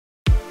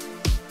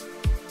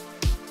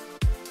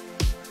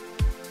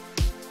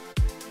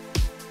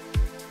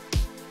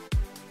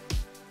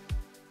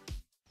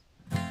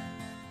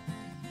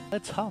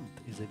Let's Hunt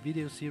is a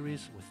video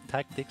series with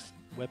tactics,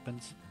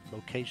 weapons,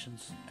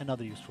 locations and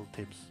other useful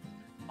tips,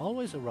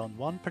 always around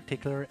one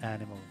particular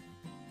animal.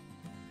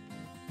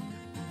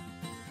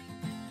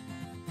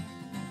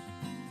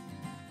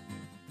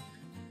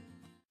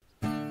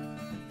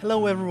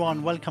 Hello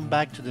everyone, welcome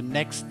back to the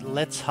next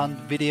Let's Hunt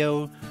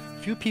video.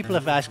 Few people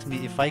have asked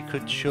me if I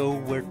could show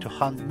where to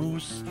hunt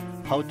moose,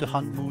 how to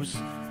hunt moose,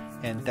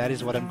 and that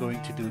is what I'm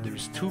going to do.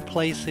 There's two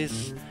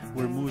places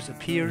where moose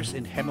appears,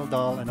 in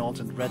Hemmeldal and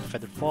also in Red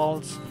Feather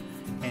Falls,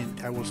 and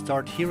I will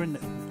start here in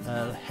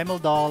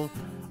Hemmeldal,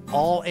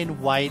 all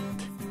in white,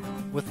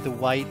 with the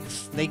white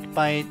snake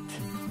bite.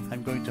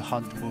 I'm going to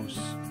hunt moose.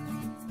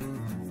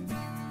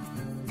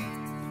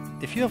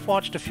 If you have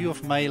watched a few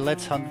of my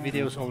Let's Hunt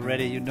videos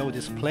already, you know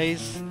this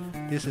place.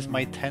 This is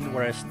my tent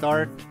where I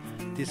start.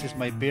 This is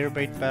my bear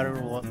bait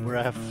barrel where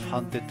I have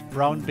hunted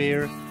brown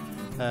bear.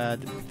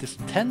 This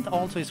tent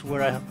also is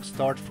where I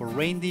start for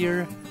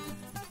reindeer,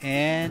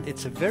 and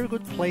it's a very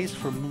good place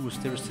for moose.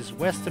 There's this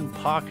western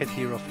pocket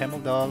here of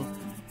Hemmeldal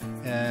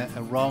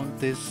around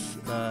this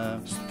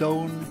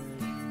stone,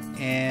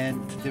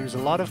 and there's a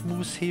lot of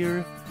moose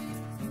here.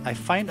 I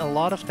find a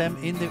lot of them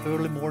in the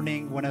early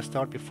morning when I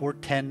start before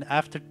 10.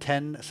 After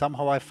 10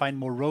 somehow I find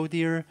more roe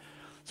deer,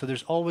 so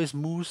there's always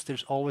moose,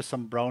 there's always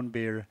some brown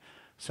bear.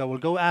 So we'll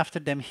go after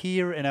them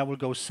here and I will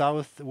go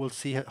south. We'll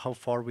see how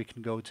far we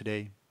can go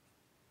today.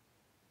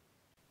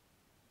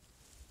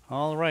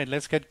 Alright,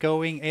 let's get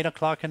going. 8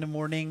 o'clock in the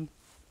morning.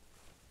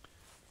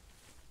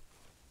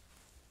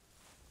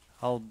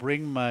 I'll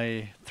bring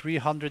my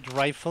 300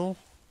 rifle,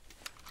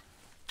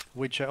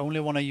 which I only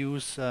want to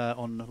use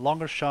on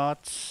longer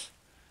shots.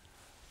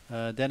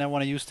 Then I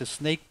want to use the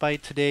snake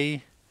bite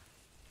today.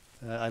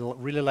 I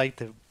really like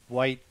the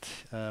white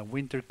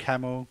winter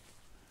camo.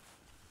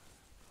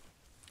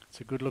 It's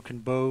a good looking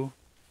bow.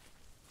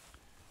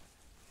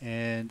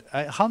 And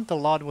I hunt a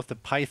lot with the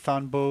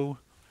python bow,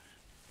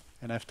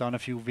 and I've done a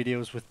few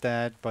videos with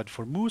that, but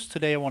for moose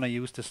today I want to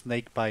use the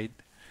snake bite.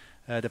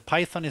 The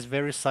python is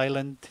very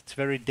silent, it's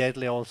very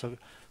deadly also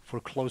for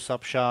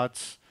close-up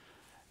shots,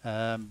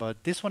 but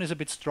this one is a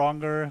bit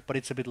stronger, but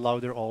it's a bit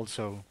louder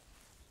also.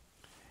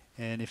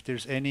 And if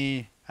there's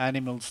any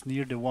animals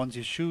near the ones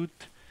you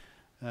shoot,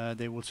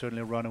 they will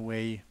certainly run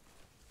away.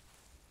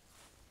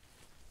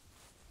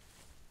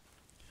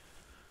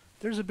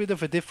 There's a bit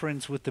of a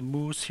difference with the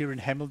moose here in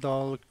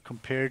Hemmeldal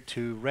compared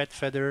to Red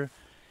Feather.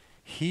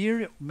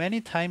 Here,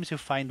 many times you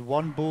find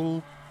one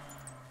bull,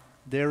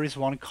 there is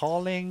one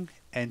calling,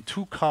 and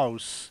two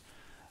cows.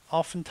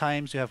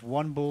 Oftentimes you have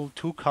one bull,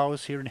 two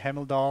cows here in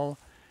Hemmeldal,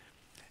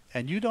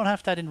 and you don't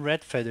have that in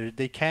Red Feather.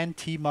 They can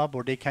team up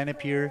or they can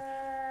appear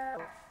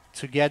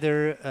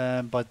together,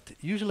 but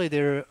usually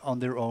they're on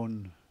their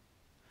own.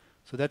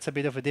 So that's a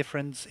bit of a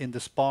difference in the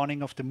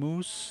spawning of the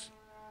moose.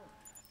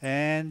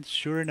 And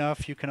sure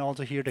enough, you can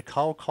also hear the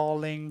cow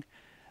calling,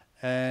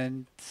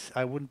 and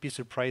I wouldn't be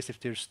surprised if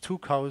there's two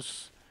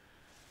cows.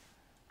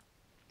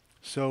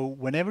 So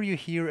whenever you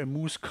hear a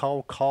moose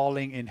cow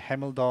calling in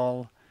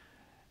Hemmeldal,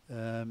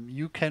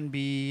 you can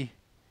be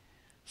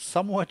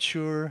somewhat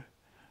sure,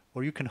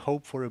 or you can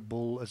hope for a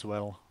bull as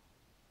well.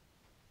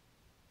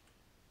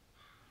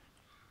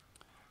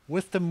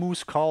 With the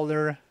moose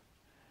caller,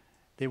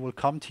 they will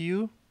come to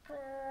you,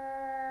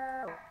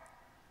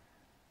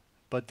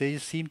 but they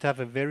seem to have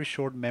a very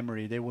short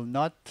memory. They will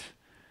not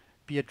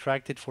be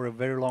attracted for a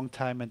very long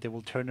time, and they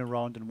will turn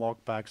around and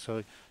walk back.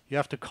 So you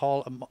have to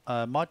call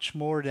much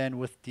more than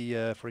with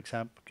the, for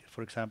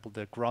example,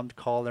 the grunt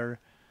caller.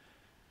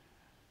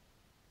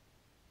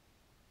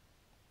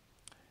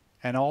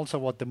 And also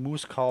what the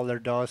moose caller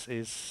does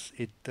is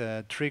it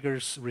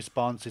triggers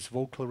responses,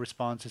 vocal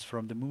responses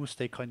from the moose.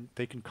 They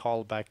can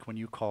call back when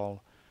you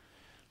call.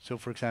 So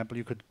for example,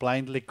 you could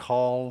blindly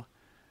call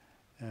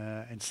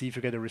and see if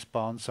you get a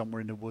response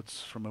somewhere in the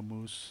woods from a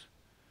moose.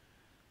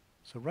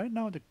 So right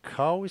now the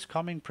cow is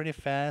coming pretty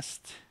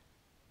fast,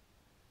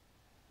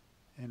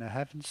 and I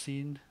haven't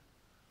seen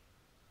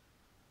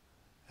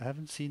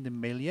the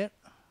male yet.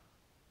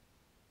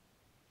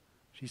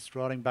 She's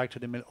trotting back to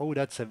the male. Oh,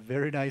 that's a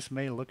very nice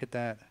male. Look at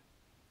that.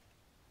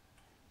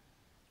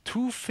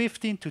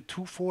 215 to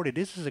 240.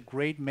 This is a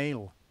great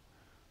male.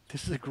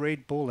 This is a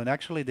great bull. And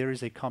actually there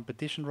is a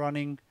competition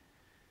running.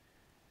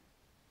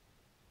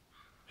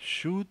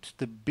 Shoot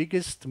the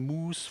biggest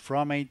moose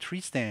from a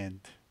tree stand.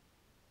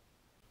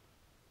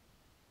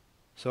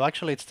 So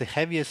actually it's the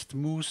heaviest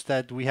moose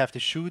that we have to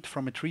shoot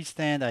from a tree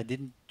stand. I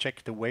didn't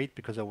check the weight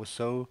because I was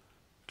so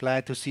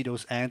glad to see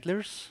those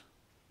antlers.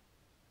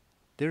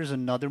 There's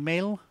another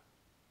male.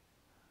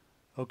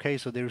 Okay,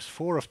 so there's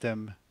 4 of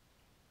them.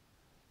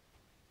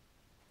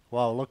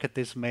 Wow, look at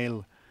this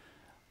male.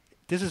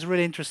 This is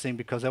really interesting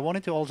because I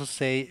wanted to also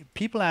say,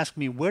 people ask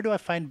me, where do I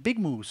find big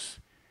moose?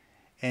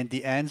 And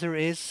the answer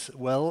is,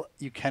 well,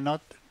 you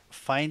cannot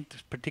find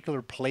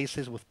particular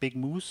places with big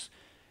moose.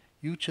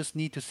 You just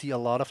need to see a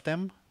lot of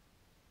them.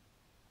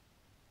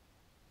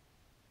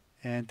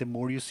 And the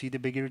more you see, the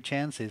bigger your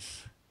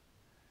chances.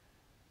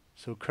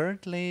 So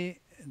currently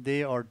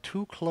they are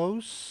too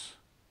close.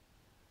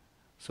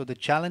 So the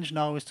challenge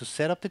now is to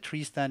set up the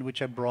tree stand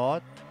which I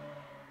brought.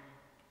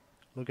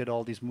 Look at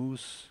all these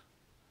moose.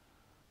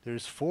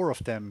 There's 4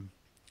 of them.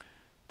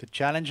 The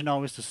challenge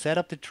now is to set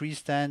up the tree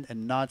stand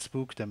and not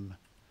spook them.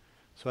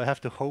 So I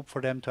have to hope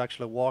for them to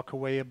actually walk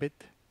away a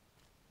bit.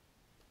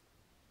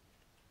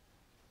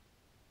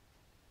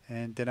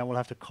 And then I will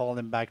have to call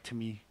them back to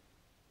me.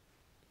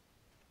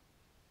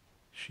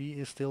 She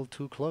is still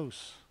too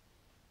close.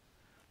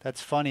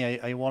 That's funny.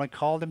 I want to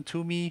call them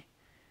to me.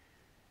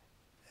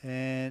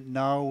 And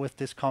now with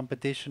this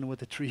competition with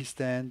the tree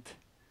stand,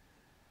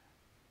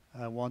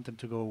 I want them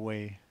to go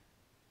away.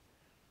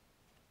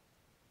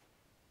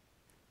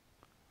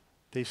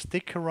 They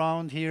stick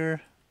around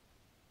here.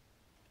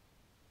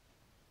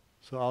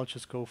 So I'll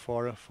just go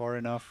far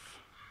enough.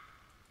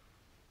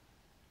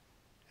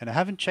 And I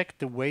haven't checked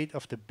the weight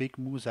of the big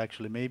moose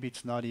actually. Maybe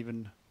it's not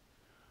even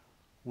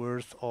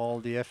worth all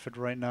the effort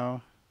right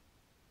now.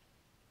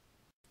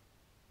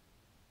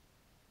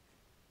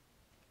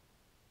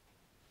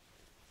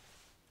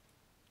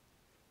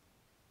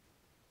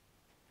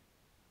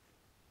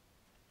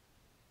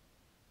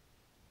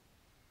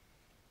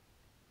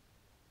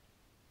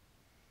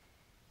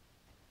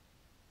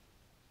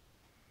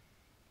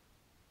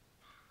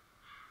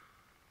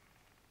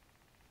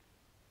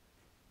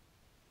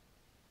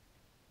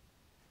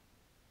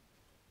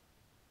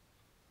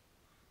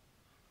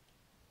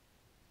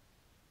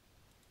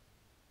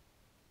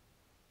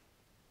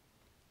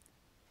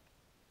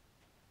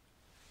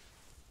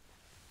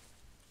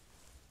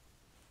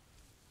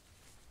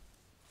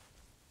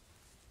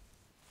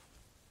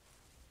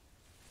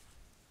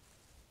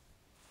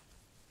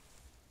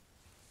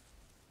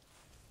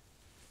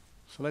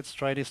 So let's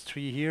try this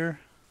tree here.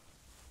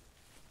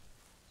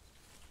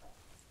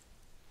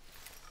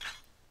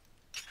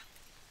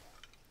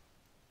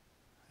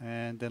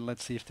 And then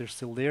let's see if they're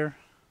still there.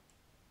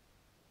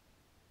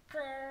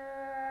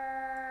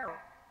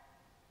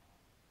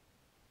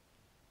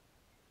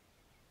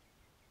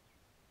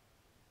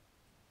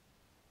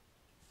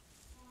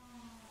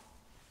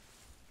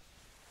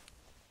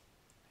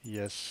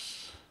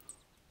 Yes.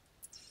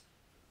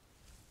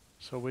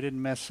 So we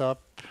didn't mess up.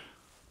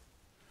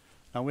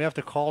 Now we have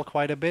to call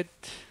quite a bit.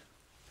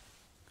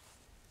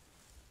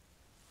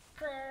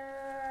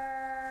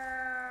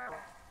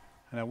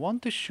 And I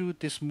want to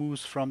shoot this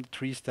moose from the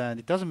tree stand.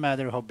 It doesn't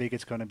matter how big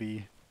it's going to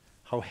be,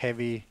 how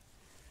heavy.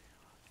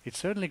 It's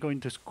certainly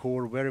going to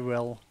score very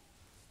well.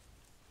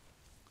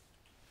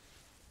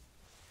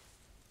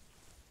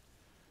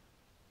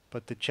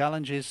 But the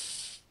challenge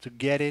is to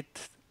get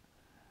it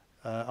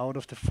out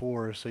of the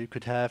 4. So you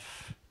could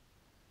have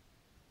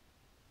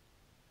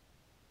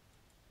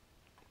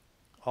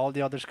all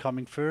the others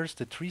coming first.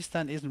 The tree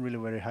stand isn't really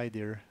very high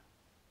there.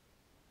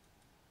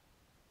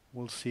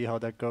 We'll see how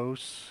that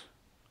goes.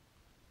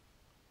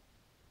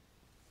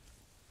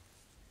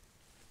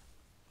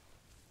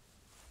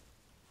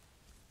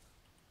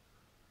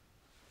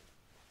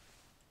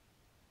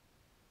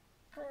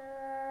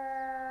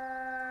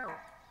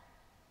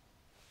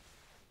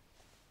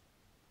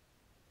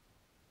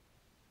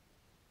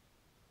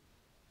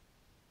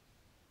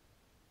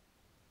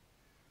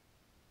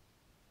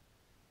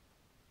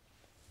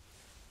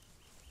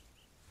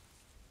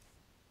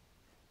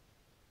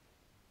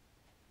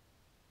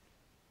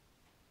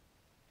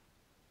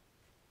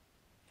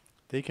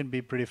 They can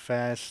be pretty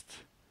fast.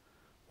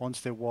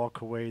 Once they walk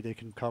away, they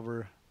can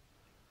cover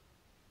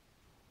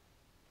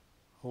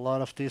a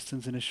lot of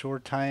distance in a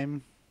short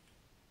time.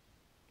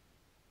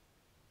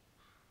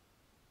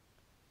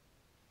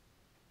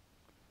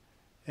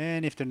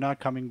 And if they're not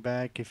coming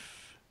back,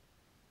 if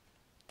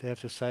they have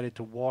decided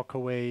to walk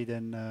away,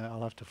 then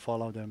I'll have to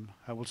follow them.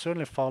 I will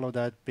certainly follow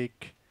that big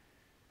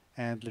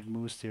antlered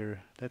moose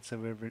deer. That's a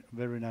very,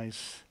 very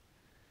nice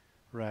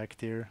rack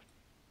deer.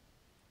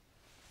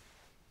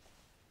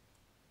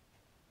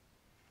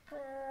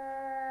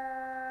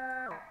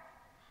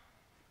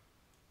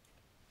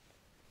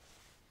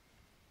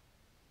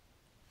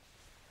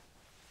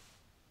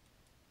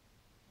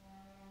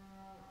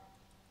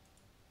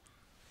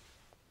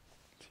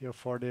 See how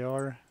far they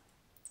are.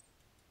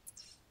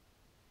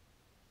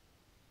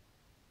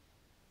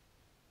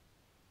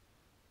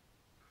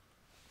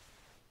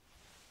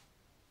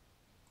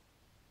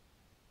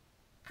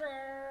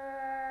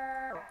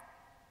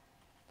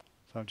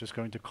 So I'm just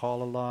going to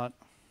call a lot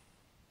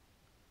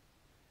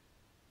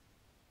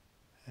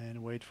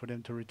and wait for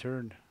them to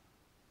return.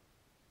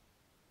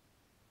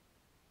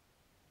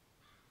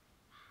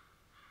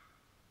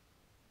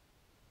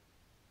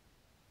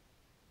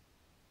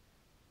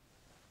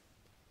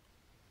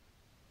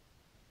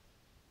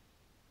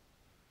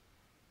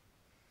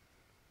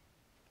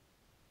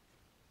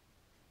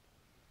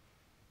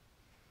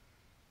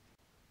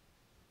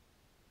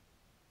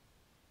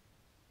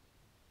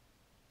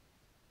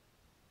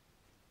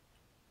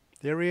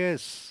 There he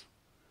is.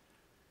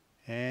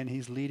 And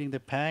he's leading the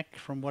pack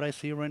from what I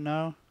see right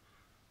now.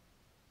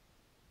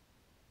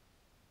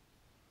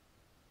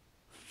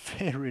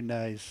 Very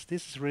nice.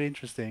 This is really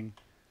interesting.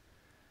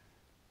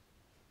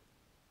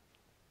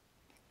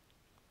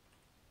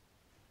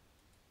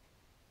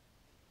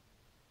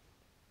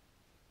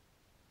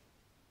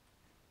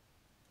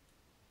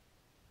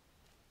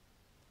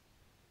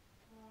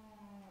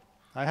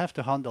 I have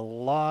to hunt a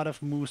lot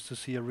of moose to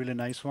see a really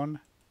nice one.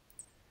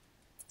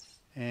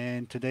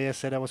 And today I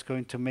said I was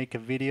going to make a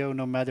video.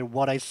 No matter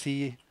what I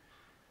see,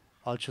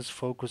 I'll just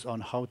focus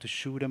on how to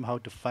shoot them, how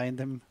to find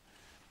them.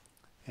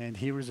 And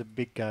here is a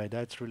big guy.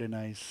 That's really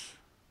nice.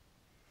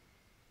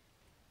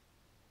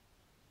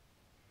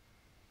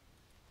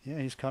 Yeah,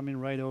 he's coming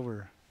right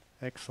over.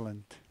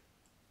 Excellent.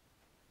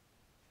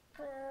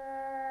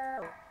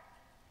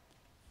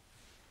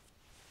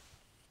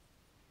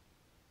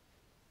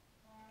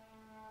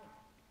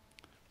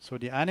 So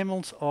the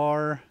animals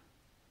are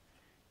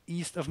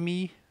east of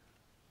me.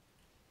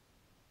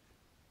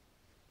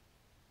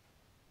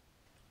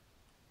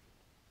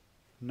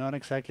 Not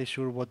exactly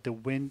sure what the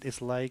wind is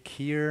like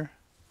here.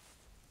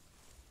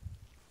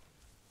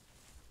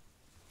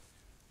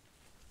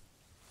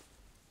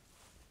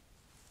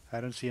 I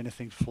don't see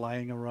anything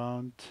flying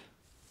around.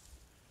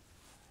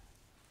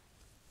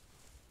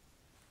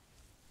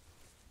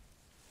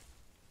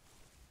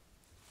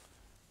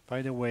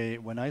 By the way,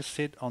 when I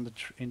sit on the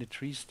in the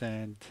tree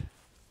stand,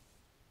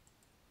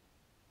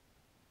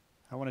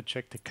 I want to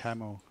check the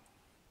camo.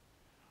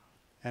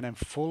 And I'm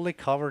fully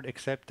covered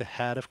except the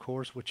hat, of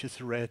course, which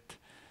is red.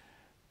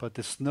 But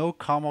the snow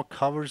camo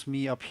covers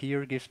me up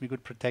here, gives me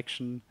good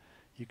protection.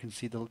 You can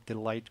see the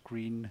light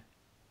green.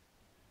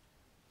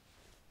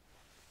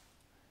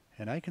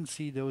 And I can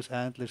see those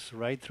antlers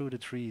right through the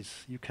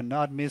trees. You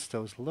cannot miss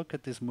those. Look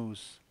at this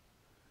moose.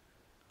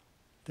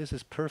 This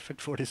is perfect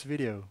for this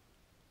video.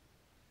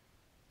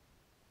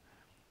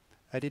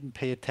 I didn't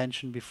pay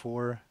attention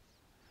before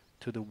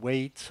to the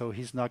weight, so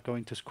he's not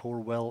going to score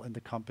well in the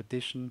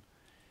competition.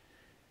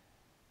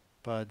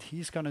 But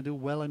he's gonna do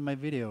well in my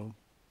video.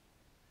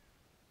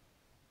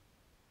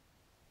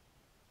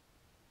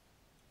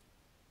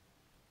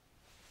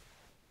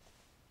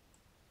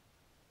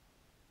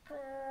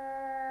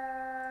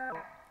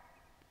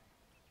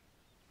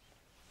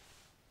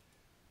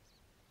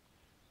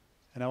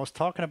 And I was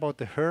talking about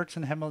the herds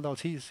in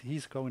Hemmeldals.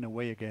 He's going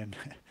away again.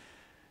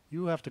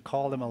 You have to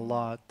call them a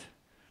lot.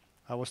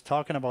 I was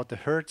talking about the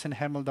herds in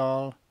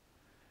Hemmeldal,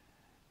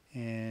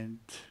 and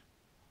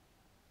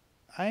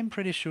I'm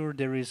pretty sure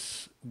there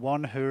is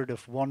one herd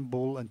of one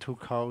bull and 2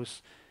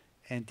 cows,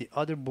 and the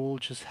other bull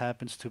just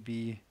happens to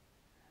be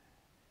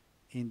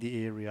in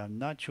the area. I'm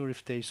not sure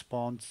if they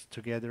spawned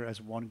together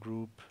as one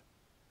group,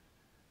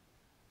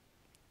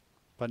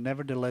 but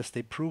nevertheless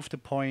they prove the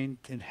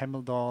point. In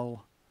Hemmeldal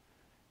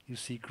you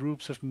see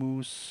groups of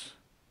moose.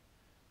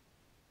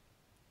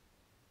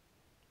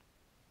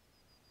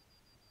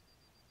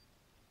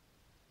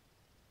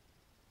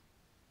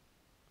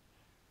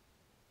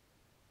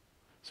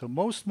 So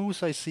most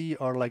moose I see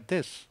are like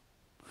this.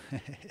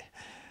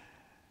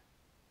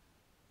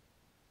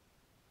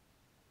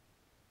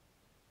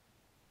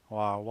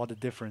 Wow, what a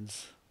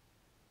difference.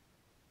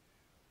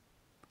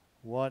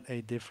 What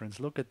a difference.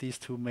 Look at these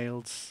 2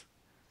 males.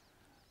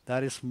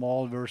 That is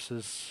small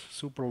versus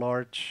super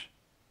large.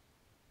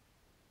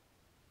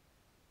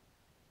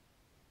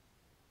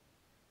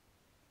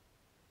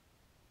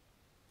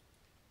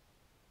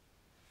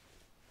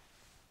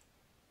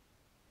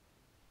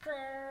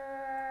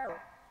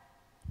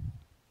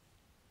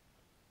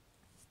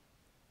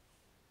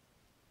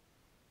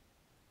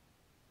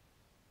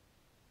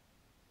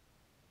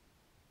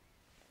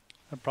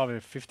 I'm probably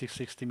 50,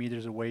 60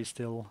 meters away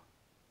still.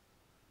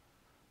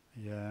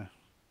 Yeah.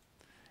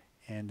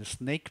 And the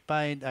snake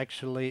bite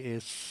actually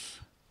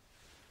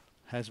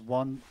has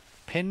one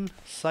pin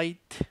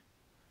sight,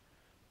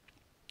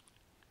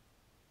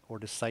 or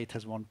the sight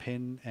has one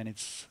pin, and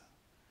it's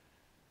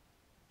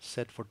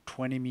set for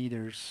 20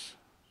 meters.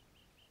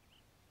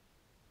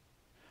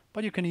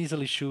 But you can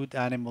easily shoot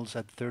animals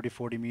at 30,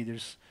 40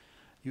 meters.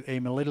 You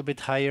aim a little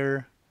bit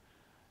higher.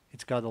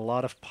 It's got a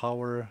lot of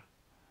power.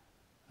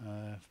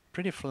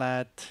 Pretty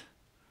flat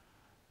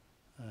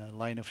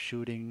line of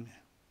shooting.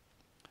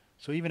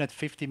 So even at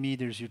 50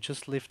 meters, you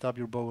just lift up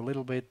your bow a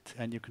little bit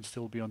and you can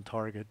still be on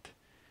target.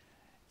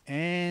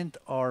 And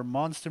our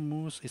monster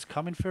moose is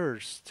coming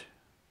first.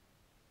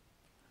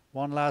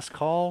 One last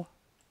call.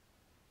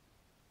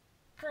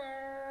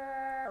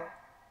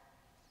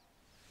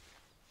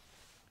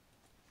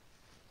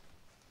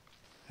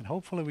 And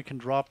hopefully we can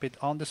drop it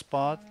on the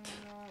spot,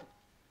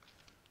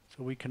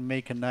 so we can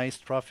make a nice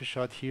trophy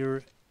shot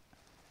here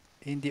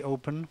in the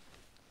open.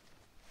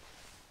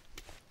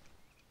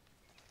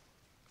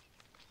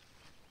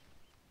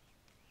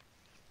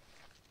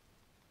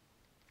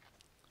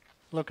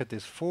 Look at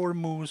this, 4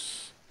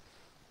 moose,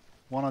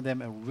 one of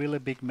them a really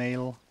big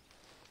male.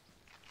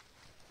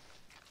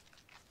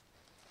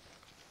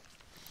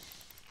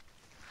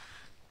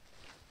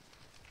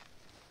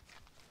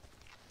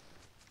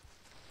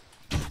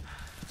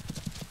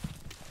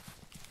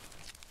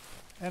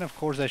 And of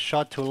course I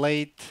shot too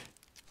late.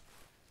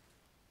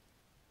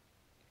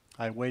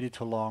 I waited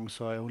too long,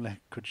 so I only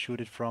could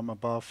shoot it from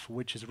above,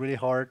 which is really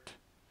hard.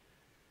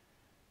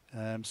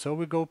 So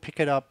we go pick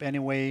it up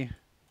anyway.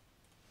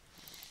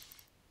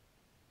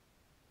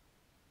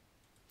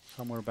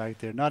 Somewhere back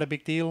there, not a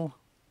big deal.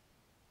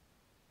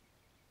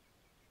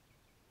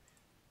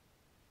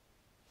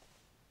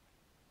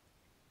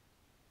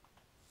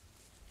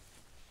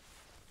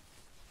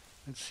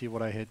 Let's see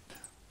what I hit.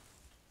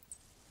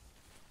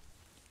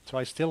 So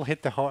I still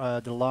hit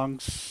the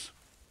lungs.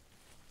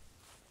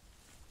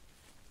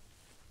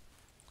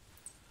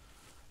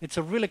 It's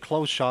a really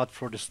close shot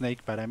for the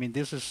snake bite. I mean,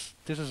 this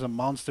is a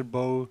monster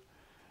bow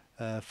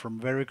from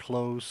very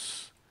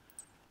close.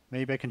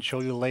 Maybe I can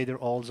show you later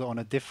also on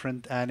a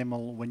different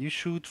animal. When you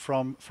shoot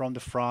from the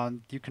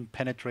front, you can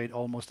penetrate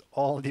almost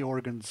all the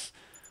organs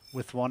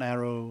with one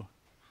arrow.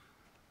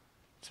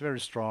 It's very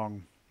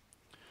strong.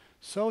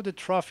 So the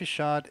trophy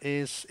shot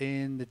is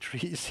in the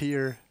trees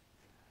here.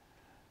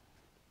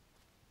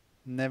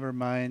 Never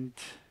mind.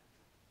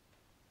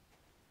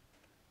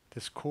 The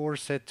score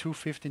set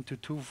 215 to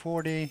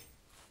 240.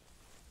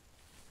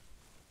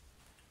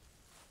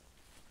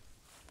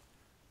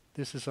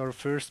 This is our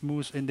first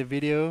moose in the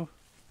video.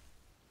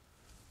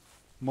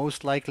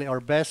 Most likely our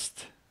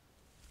best.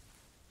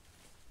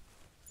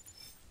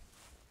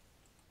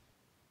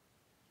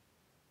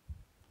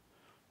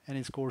 And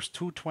it scores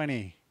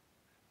 220.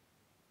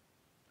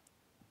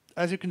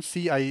 As you can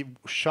see, I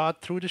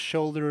shot through the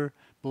shoulder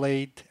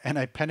blade and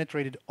I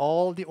penetrated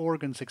all the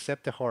organs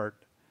except the heart.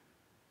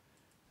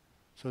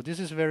 So this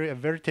is a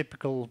very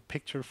typical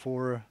picture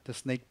for the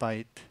snake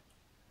bite.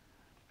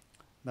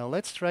 Now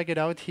let's drag it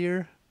out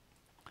here.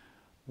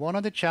 One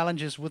of the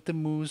challenges with the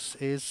moose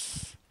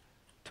is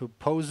to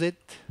pose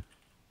it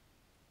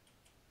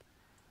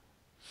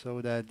so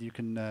that you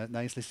can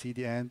nicely see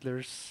the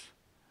antlers.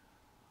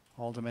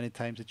 Also many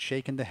times it's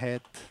shaking the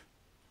head.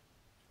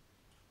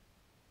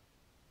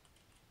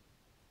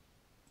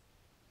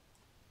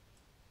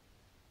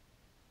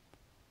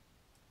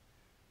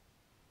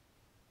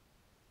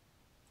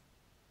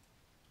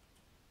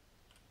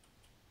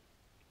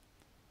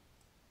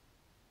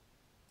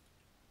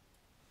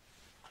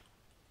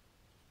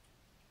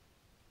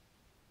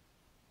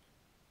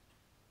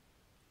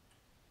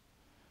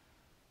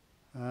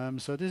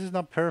 So this is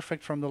not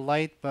perfect from the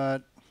light,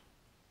 but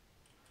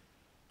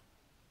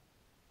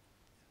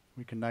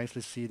we can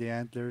nicely see the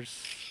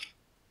antlers.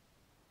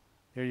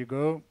 There you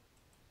go.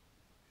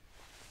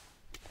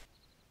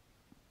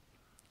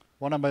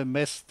 One of my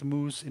best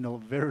moose in a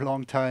very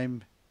long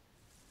time.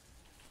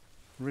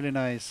 Really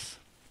nice.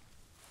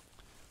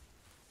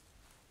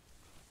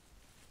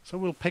 So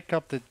we'll pick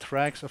up the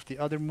tracks of the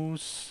other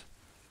moose.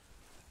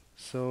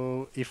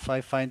 So if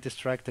I find this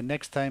track the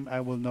next time,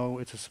 I will know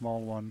it's a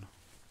small one.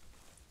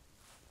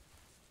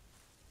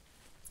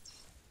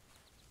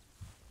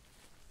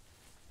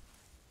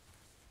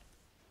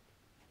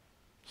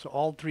 So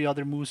all three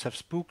other moose have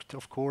spooked,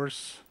 of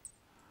course.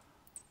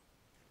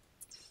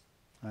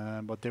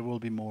 But there will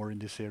be more in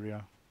this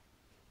area.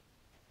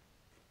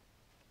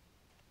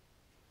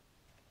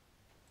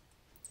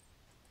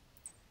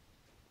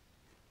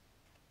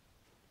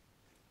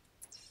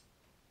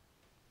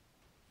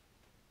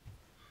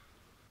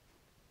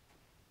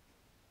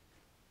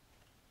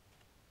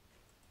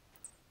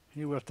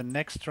 Here we have the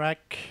next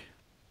track.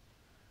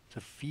 It's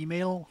a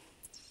female.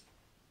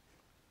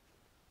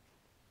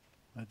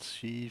 Let's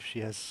see if she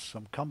has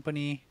some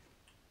company.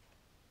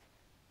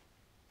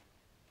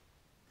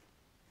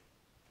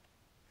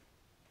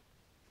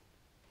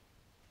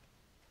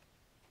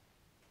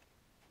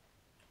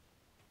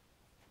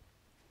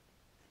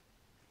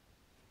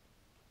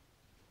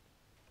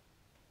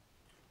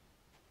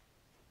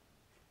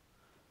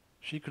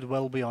 She could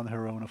well be on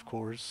her own, of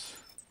course.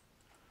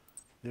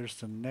 There's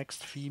the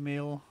next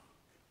female.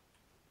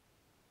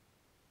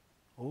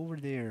 Over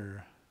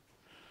there.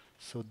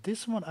 So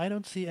this one, I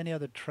don't see any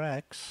other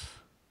tracks.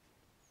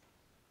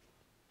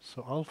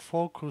 So I'll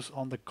focus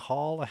on the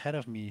call ahead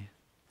of me.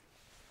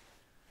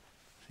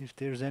 See if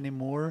there's any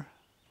more.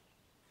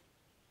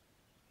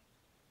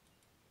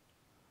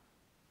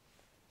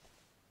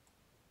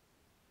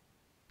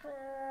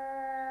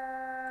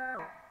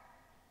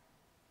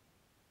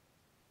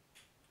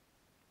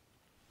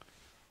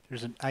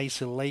 There's an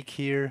icy lake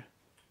here.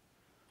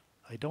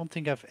 I don't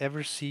think I've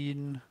ever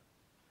seen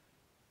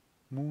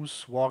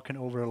moose walking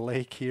over a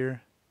lake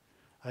here.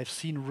 I've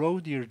seen roe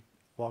deer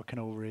walking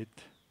over it,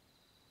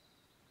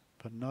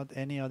 but not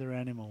any other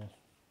animal.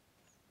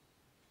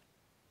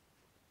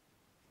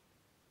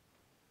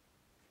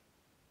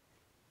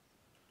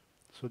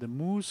 So the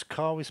moose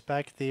cow is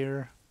back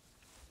there.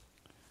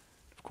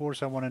 Of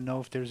course I want to know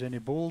if there's any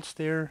bulls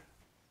there.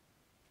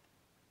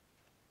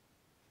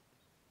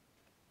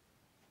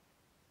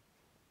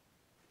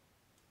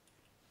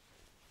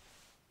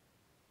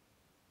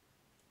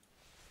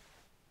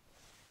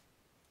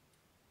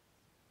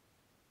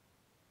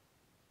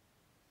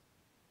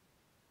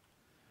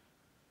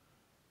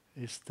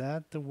 Is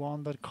that the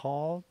one that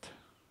called?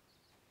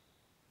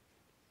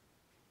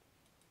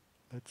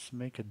 Let's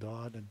make a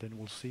dot and then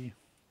we'll see.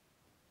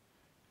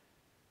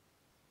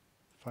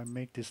 If I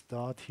make this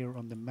dot here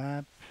on the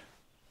map.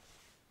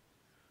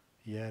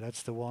 Yeah,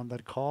 that's the one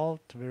that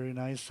called. Very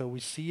nice. So we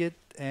see it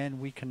and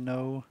we can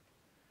know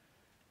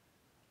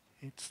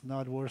it's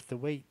not worth the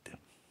wait.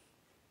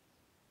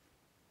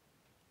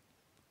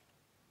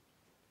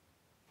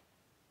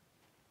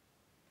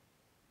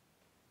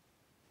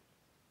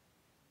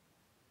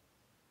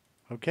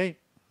 Okay,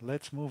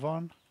 Let's move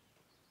on.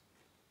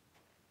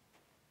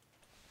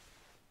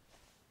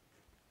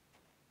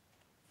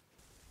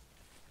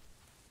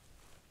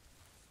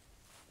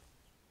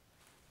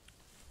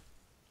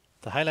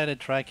 The highlighted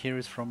track here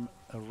is from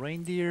a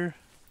reindeer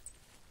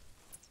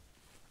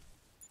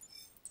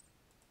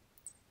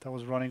that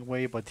was running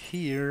away, but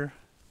here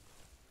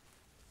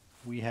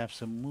we have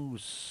some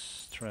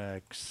moose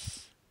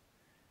tracks.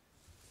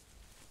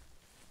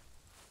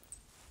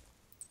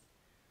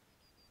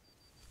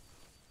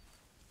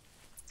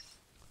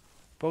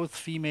 Both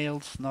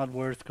females, not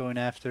worth going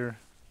after.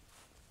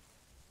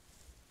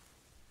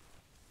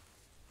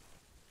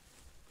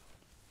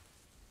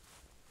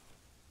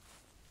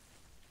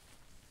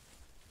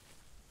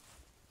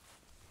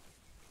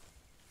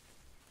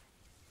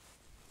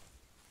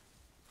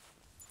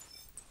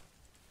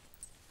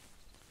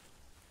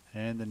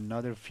 And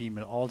another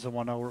female, also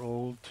 1 hour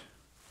old.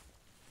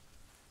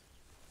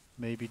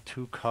 Maybe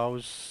 2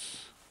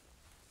 cows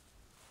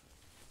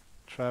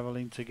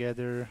traveling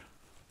together.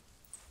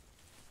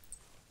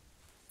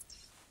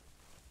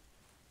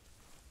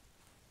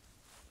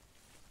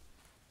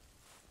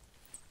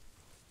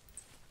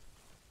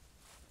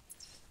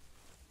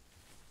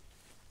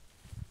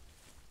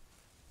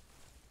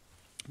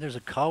 There's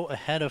a cow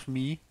ahead of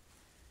me.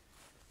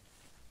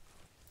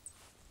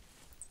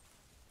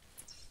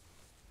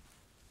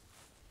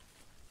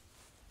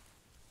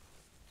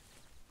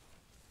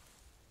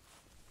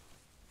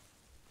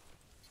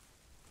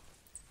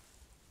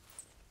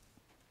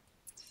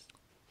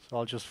 So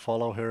I'll just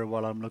follow her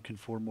while I'm looking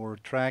for more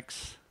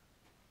tracks.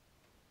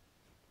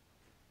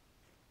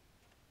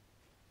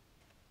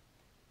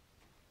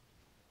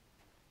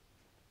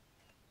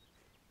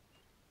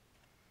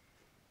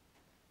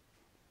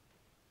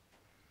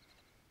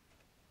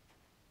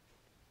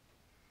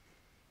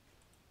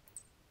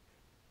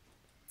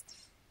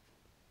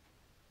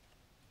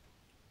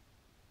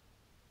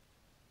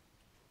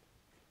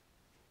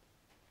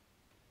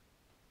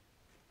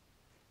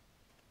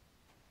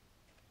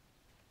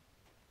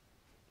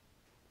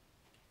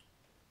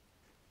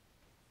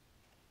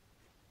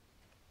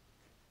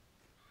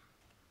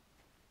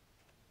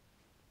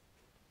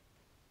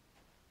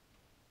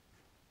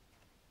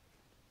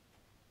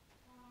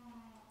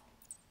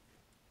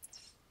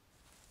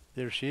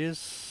 There she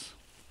is.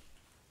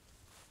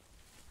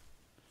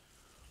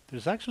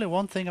 There's actually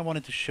one thing I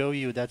wanted to show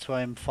you, that's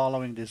why I'm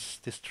following this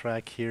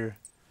track here.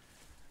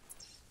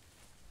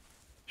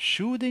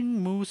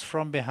 Shooting moose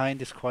from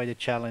behind is quite a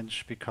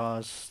challenge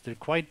because they're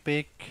quite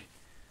big,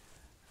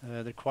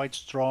 they're quite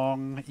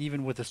strong.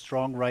 Even with a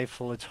strong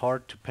rifle, it's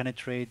hard to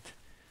penetrate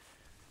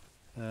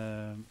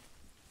a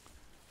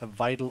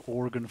vital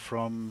organ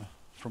from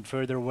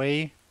further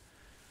away.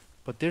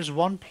 But there's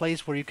one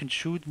place where you can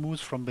shoot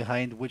moose from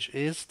behind, which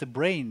is the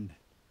brain.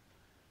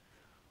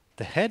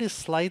 The head is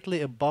slightly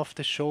above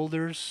the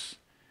shoulders,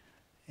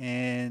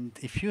 and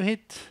if you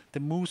hit the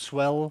moose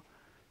well,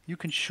 you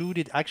can shoot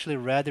it actually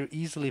rather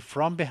easily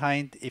from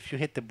behind if you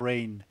hit the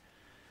brain.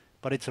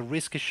 But it's a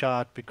risky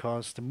shot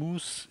because the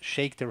moose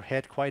shake their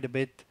head quite a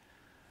bit.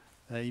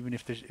 Even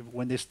if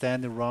when they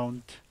stand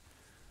around,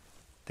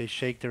 they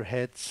shake their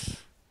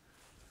heads.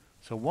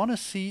 So I want to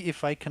see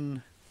if I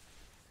can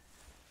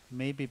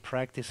maybe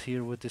practice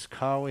here with this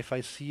cow if I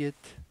see it.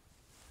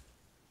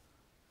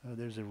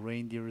 There's a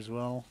reindeer as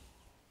well.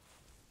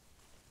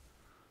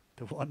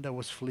 The one that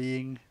was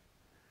fleeing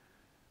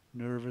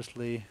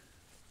nervously.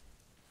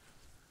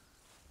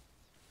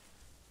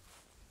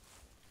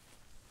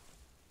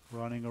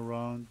 Running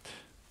around.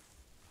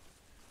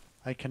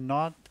 I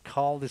cannot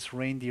call this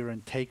reindeer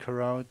and take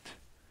her out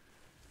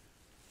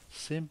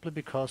simply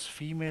because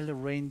female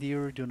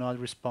reindeer do not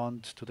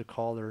respond to the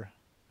caller,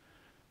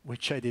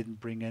 which I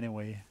didn't bring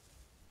anyway.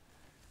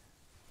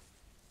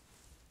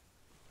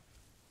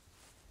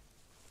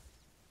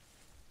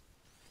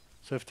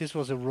 So if this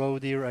was a roe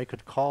deer, I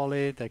could call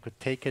it, I could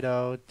take it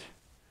out,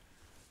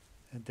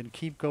 and then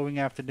keep going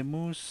after the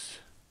moose.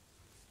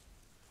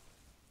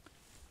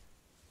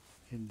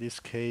 In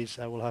this case,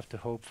 I will have to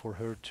hope for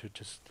her to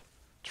just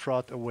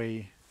trot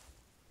away.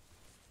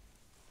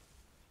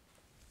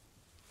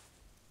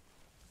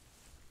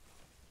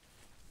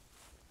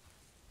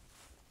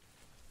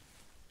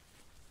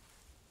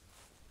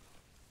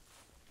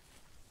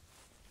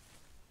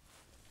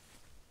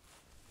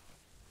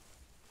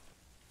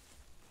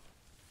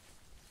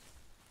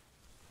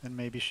 And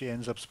maybe she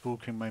ends up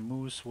spooking my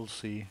moose, we'll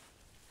see.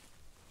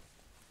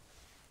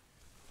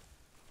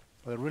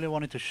 But I really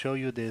wanted to show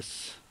you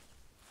this.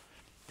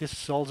 This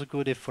is also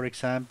good if, for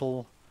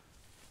example,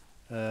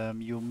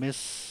 you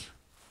miss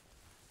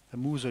a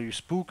moose or you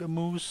spook a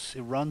moose,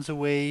 it runs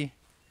away,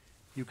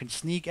 you can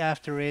sneak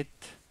after it,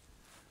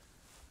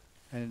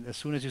 and as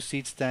soon as you see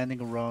it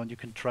standing around, you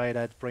can try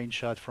that brain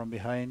shot from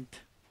behind.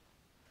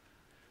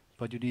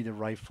 But you need a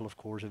rifle, of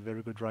course, a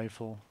very good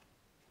rifle.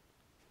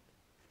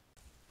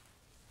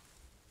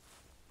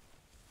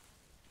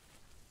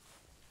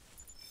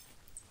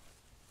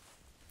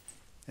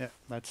 Yeah,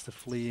 that's the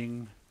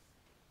fleeing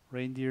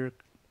reindeer.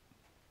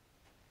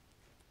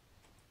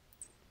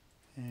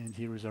 And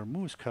here is our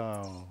moose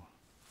cow.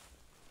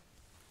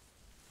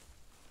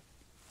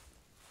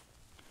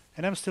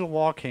 And I'm still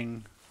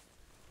walking.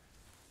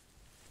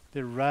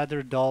 They're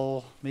rather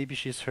dull. Maybe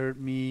she's heard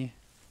me.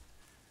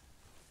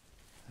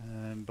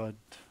 But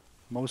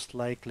most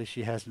likely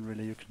she hasn't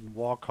really. You can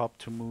walk up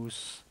to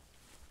moose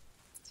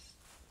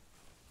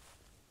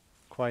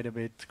quite a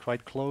bit,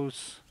 quite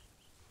close.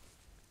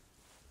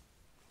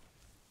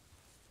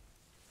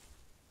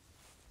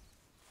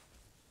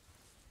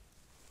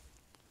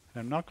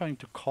 And I'm not going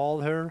to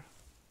call her,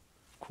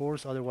 of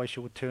course, otherwise she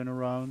would turn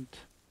around.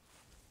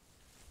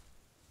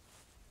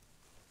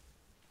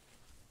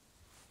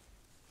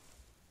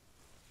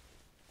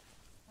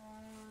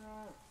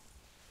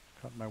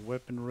 Got my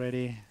weapon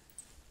ready.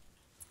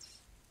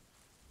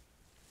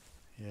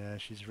 Yeah,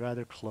 she's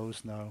rather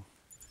close now.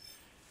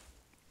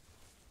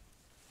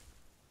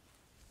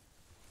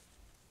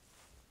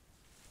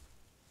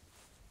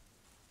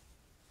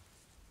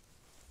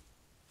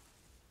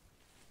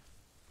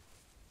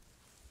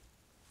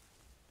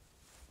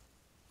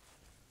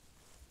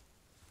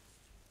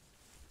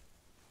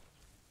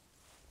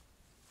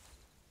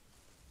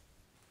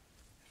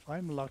 If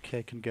I'm lucky,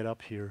 I can get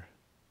up here.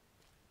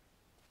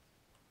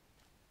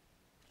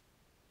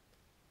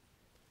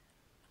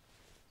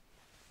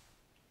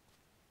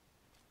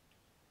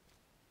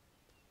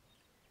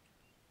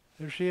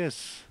 There she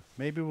is.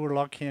 Maybe we're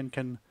lucky and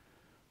can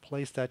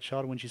place that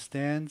shot when she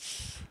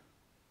stands.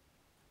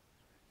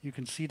 You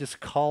can see the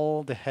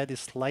skull, the head is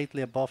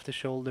slightly above the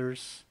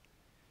shoulders.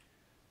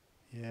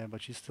 Yeah,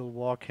 but she's still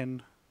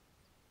walking.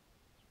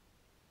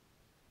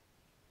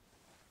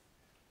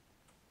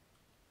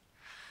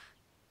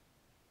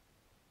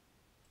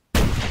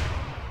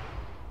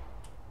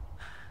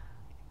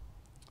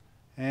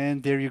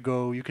 And there you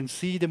go. You can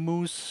see the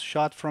moose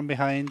shot from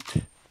behind.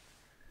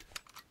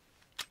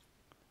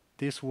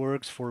 This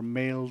works for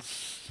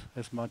males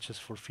as much as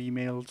for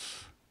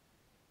females.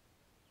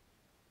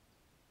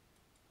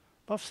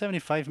 About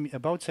 75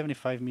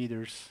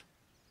 meters.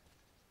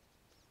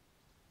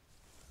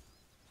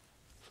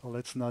 So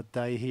let's not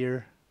die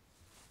here.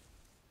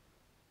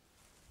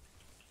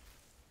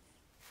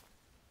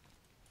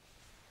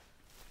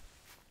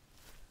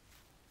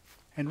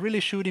 And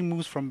really shooting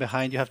moose from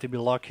behind, you have to be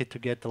lucky to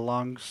get the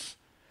lungs.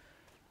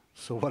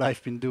 So what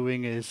I've been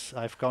doing is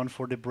I've gone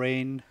for the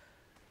brain.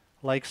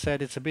 Like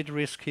said, it's a bit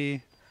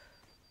risky.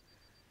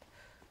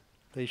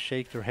 They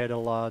shake their head a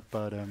lot,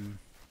 but in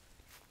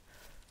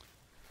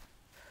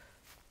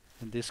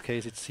this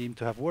case it seemed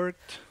to have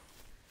worked.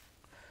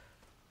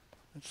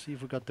 Let's see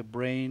if we got the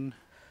brain.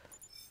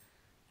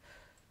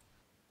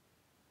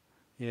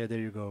 Yeah, there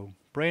you go.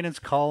 Brain and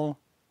skull.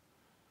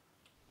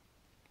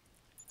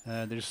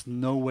 There's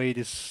no way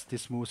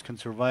this moose can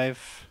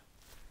survive.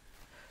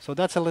 So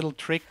that's a little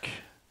trick.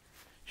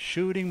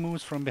 Shooting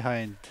moose from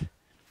behind.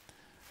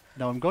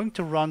 Now I'm going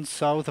to run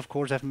south. Of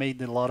course, I've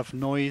made a lot of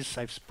noise.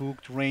 I've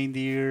spooked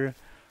reindeer.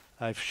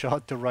 I've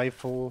shot the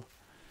rifle.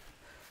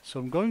 So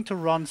I'm going to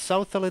run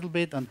south a little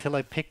bit until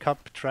I pick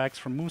up tracks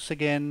from moose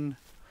again.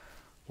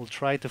 We'll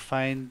try to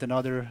find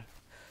another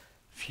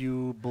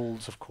few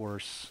bulls, of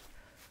course.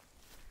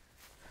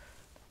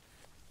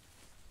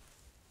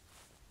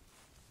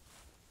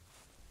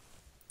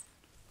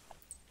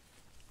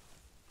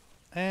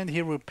 And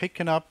here we're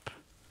picking up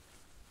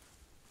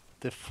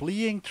the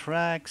fleeing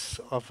tracks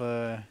of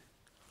a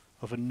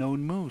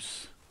known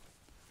moose.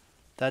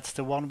 That's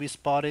the one we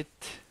spotted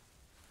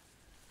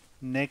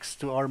next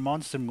to our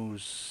monster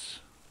moose.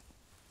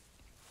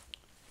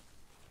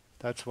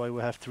 That's why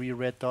we have 3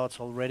 red dots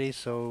already.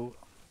 So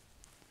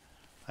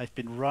I've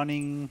been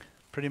running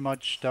pretty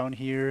much down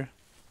here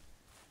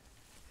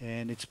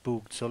and it's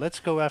spooked. So let's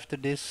go after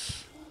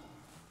this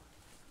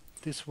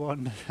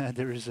one.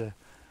 There is a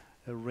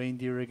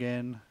reindeer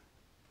again.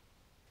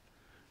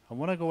 I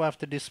want to go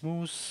after this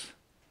moose,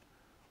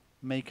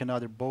 make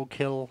another bow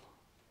kill.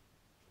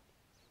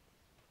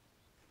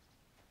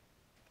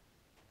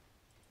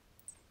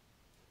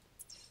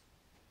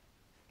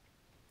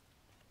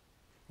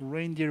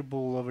 Reindeer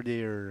bull over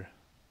there.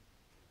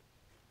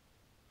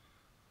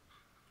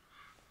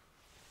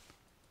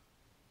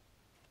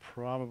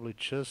 Probably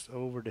just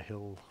over the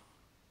hill.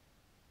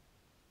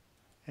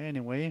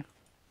 Anyway,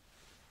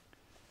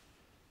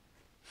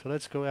 so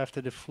let's go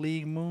after the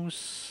fleeing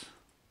moose.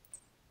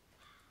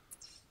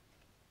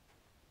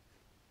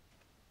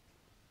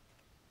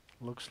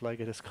 Looks like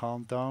it has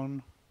calmed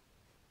down.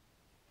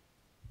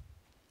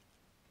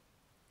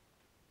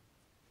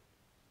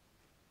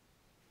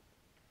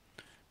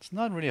 It's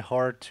not really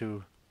hard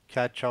to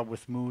catch up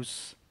with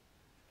moose.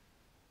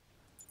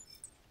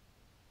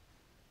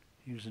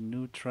 Here's a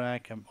new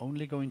track. I'm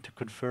only going to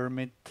confirm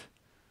it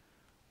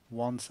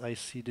once I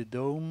see the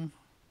dome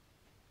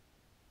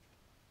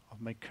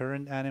of my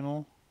current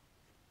animal.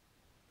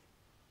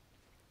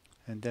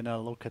 And then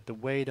I'll look at the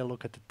weight, I'll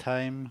look at the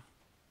time.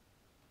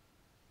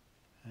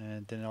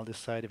 And then I'll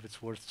decide if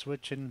it's worth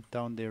switching.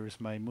 Down there is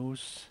my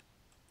moose.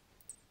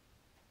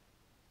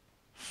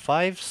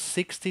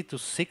 560 to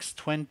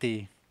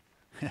 620.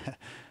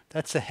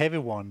 That's a heavy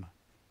one.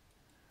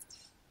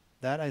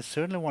 That I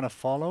certainly want to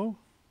follow.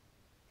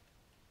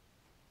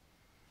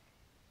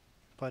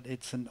 But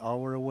it's an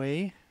hour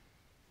away.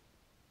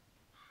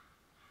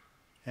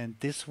 And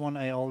this one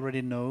I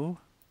already know.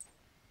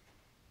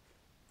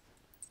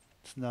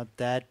 It's not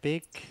that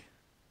big.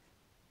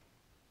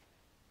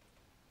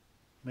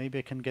 Maybe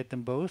I can get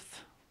them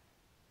both.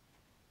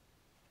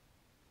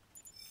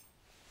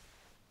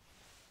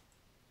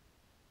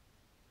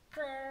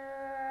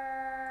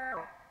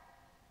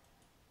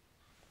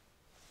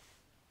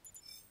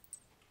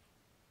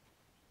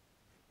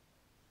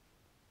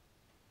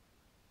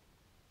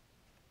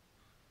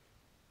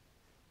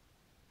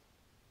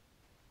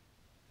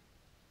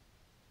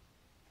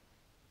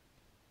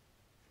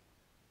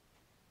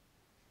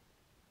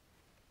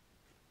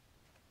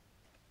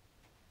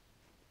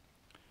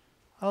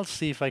 I'll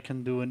see if I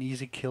can do an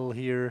easy kill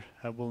here.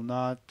 I will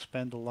not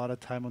spend a lot of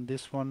time on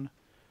this one,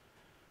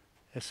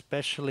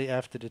 especially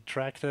after the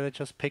track that I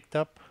just picked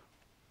up.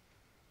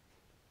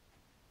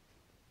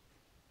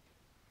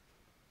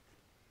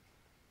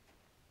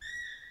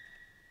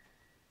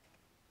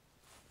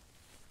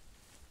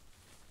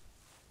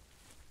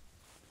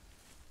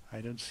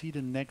 I don't see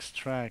the next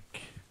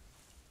track.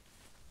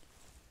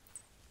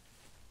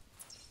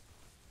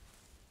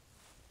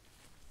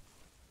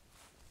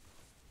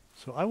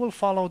 So I will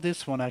follow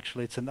this one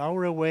actually. It's an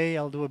hour away.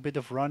 I'll do a bit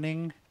of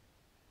running.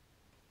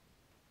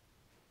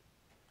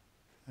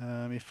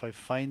 If I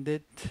find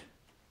it.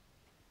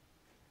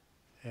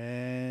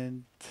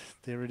 And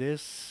there it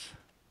is.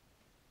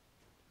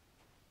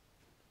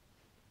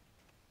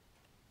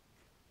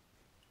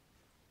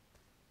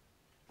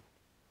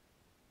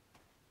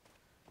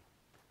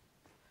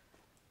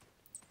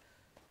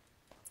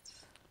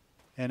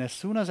 And as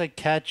soon as I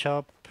catch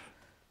up,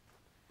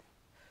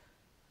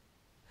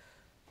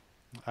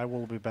 I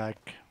will be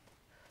back.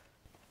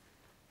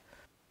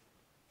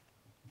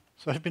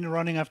 So I've been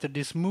running after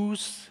this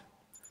moose,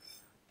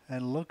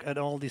 and look at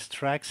all these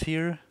tracks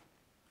here.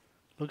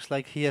 Looks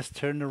like he has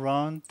turned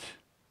around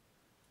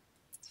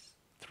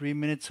 3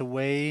 minutes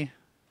away.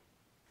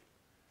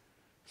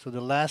 So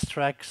the last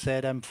track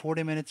said I'm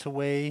 40 minutes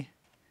away,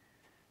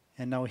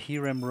 and now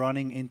here I'm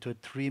running into a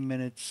 3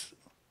 minute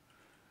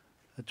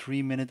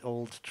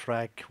old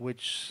track,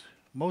 which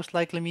most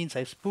likely means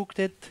I spooked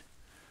it.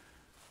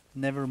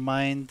 Never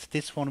mind,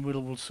 this one we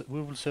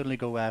will certainly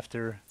go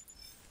after.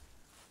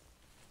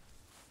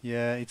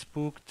 Yeah, it's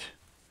spooked,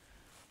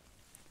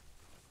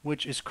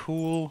 which is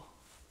cool.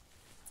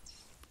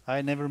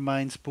 I never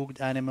mind spooked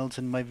animals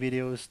in my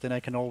videos, then I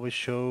can always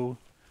show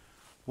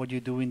what you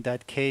do in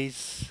that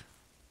case.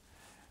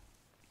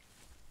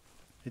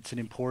 It's an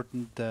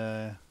important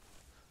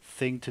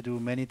thing to do.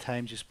 Many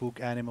times you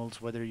spook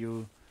animals, whether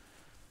you're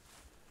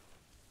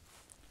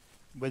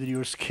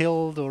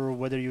skilled or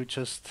whether you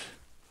just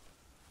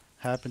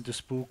happen to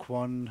spook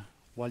one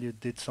while you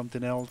did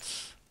something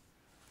else.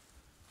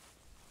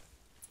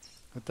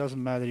 It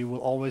doesn't matter, you will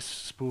always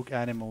spook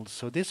animals.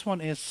 So this one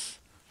is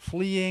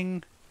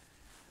fleeing.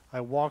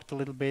 I walked a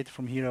little bit.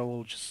 From here I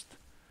will just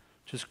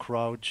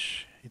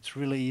crouch. It's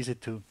really easy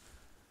to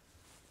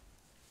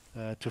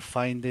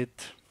find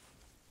it.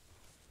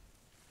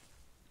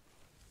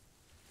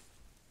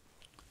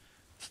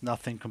 It's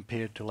nothing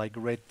compared to like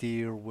red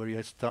deer, where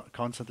you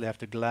constantly have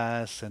to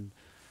glass and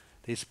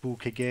they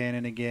spook again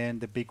and again,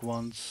 the big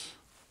ones.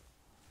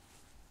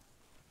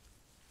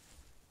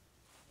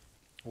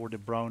 Or the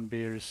brown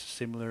bear is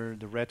similar,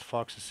 the red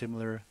fox is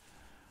similar.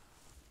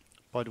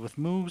 But with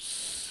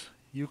moose,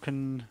 you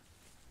can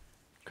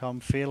come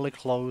fairly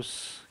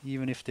close,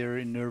 even if they're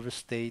in nervous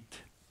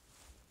state.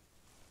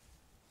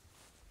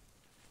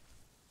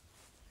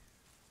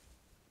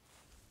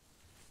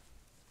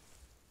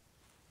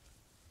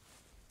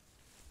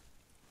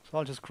 So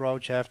I'll just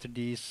crouch after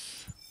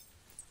these.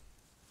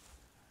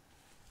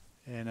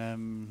 And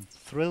I'm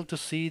thrilled to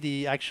see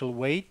the actual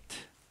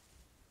weight.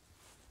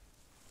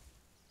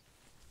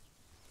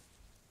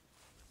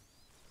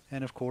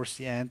 And of course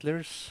the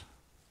antlers.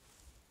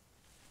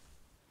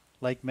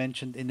 Like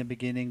mentioned in the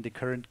beginning, the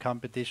current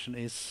competition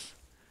is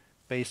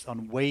based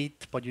on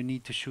weight, but you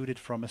need to shoot it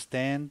from a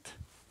stand.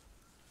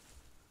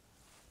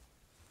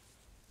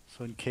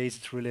 So in case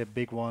it's really a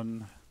big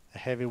one, a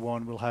heavy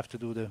one, we'll have to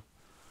do the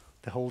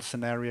whole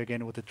scenario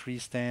again with the tree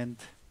stand.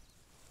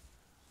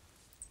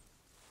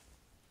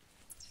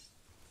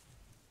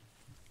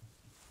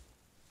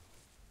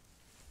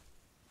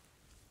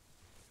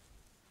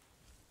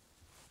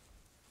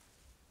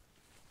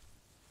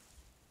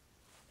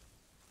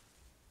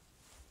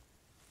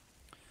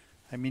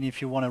 I mean,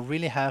 if you want to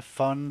really have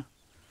fun,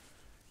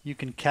 you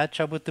can catch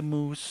up with the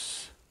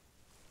moose.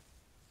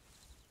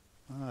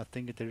 I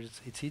think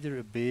it's either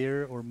a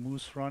bear or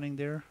moose running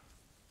there.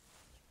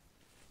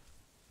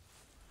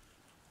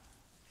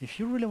 If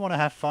you really want to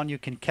have fun, you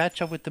can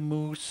catch up with the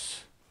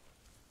moose,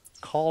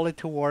 call it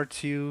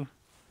towards you,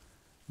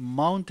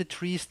 mount the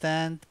tree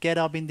stand, get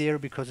up in there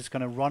because it's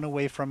going to run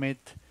away from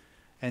it,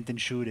 and then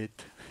shoot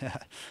it.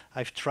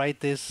 I've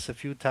tried this a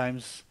few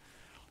times.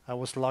 I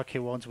was lucky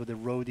once with a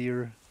roe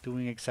deer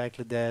doing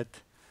exactly that,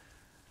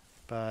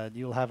 but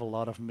you'll have a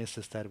lot of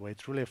misses that way.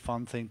 It's really a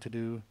fun thing to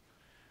do.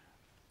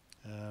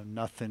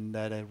 Nothing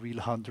that a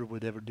real hunter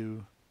would ever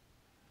do.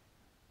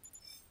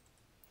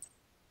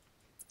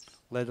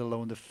 let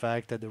alone the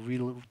fact that the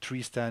real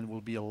tree stand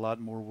will be a lot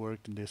more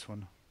work than this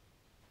one.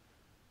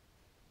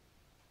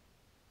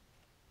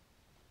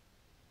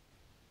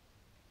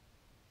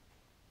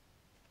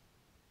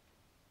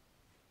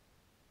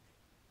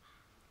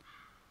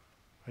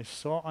 I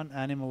saw an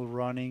animal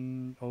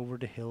running over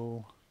the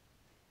hill,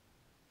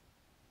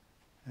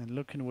 and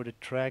looking where the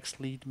tracks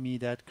lead me,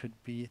 that could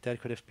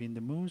have been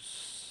the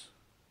moose.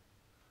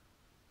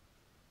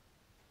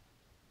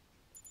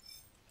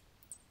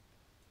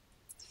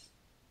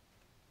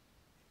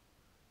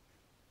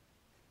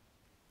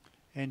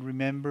 And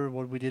remember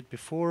what we did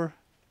before.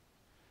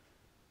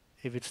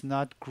 If it's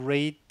not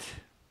great,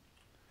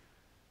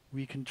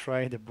 we can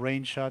try the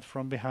brain shot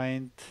from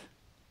behind.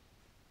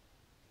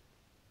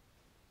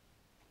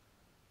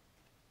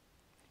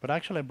 But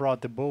actually I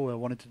brought the bow. I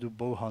wanted to do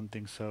bow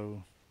hunting,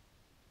 so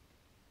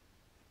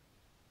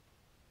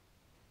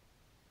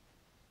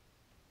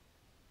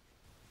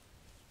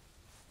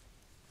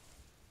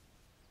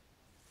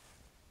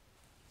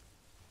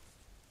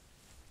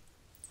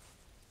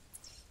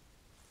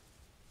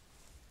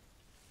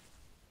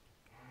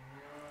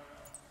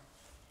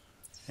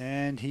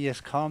and he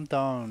has calmed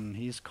down.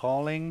 He's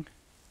calling.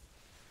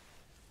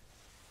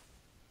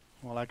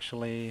 Well,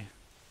 actually,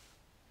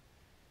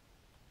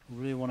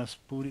 really want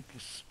to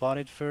spot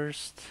it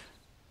first.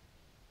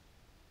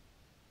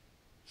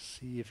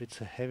 See if it's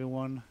a heavy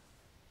one.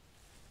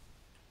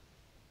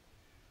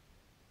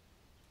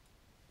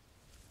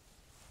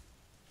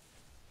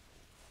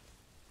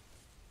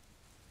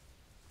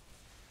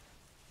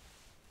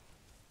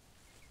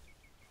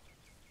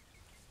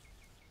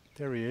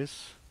 There he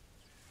is.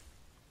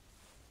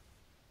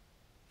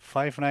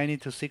 590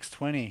 to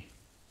 620.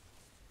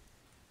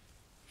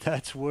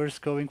 That's worth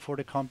going for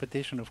the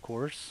competition, of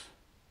course.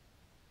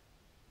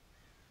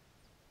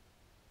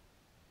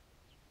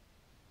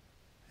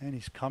 And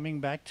he's coming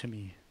back to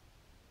me.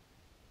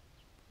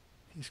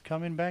 He's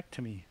coming back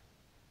to me.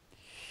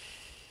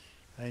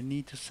 I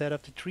need to set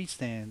up the tree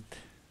stand.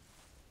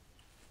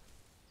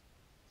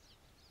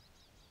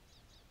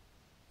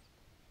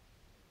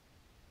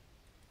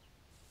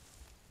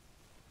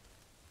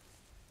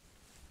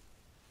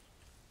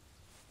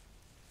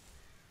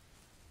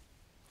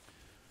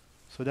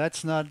 So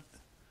that's not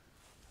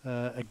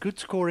a good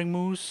scoring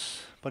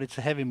moose, but it's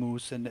a heavy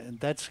moose, and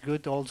that's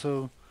good.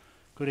 Also,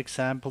 good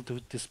example to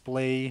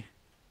display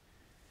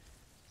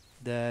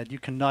that you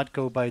cannot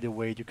go by the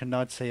weight. You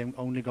cannot say I'm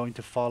only going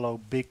to follow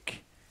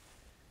big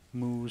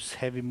moose,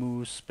 heavy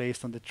moose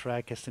based on the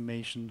track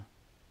estimation.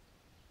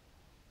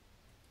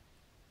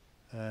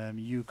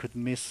 You could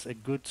miss a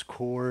good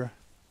score.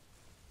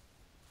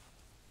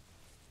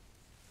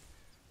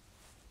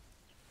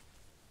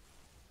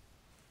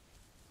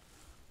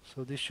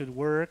 So this should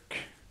work.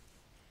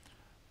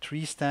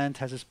 Tree stand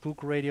has a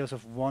spook radius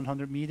of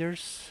 100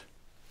 meters.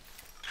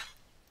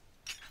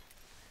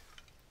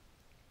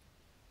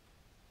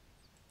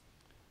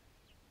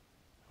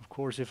 Of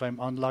course, if I'm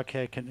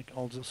unlucky, I can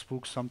also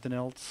spook something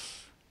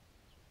else.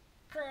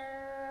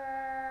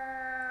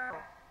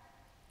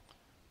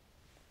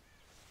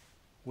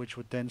 Which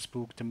would then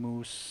spook the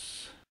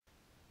moose.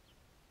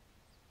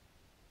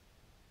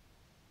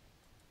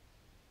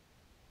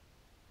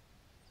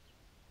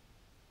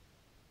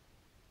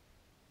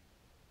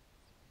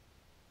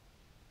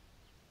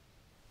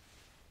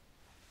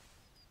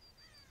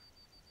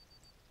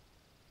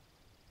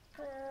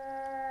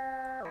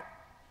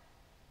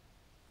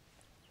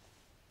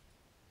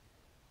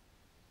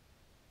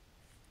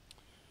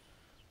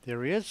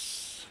 There he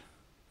is.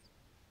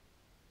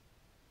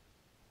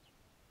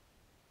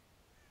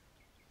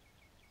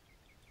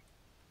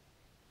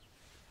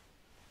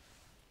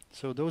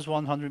 So those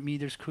 100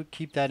 meters, could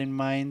keep that in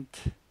mind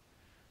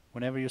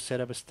whenever you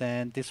set up a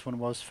stand. This one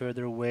was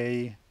further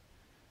away.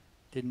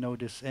 Didn't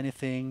notice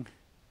anything.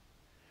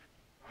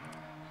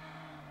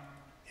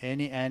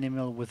 Any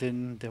animal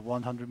within the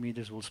 100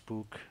 meters will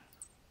spook.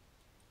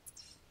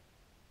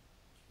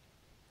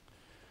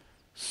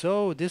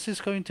 So this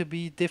is going to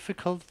be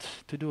difficult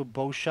to do a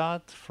bow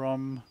shot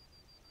from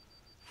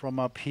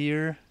up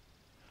here.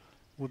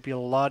 Would be a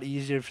lot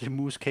easier if the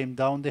moose came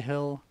down the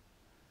hill.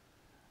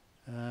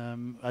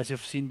 As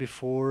you've seen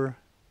before,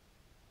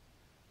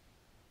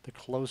 the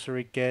closer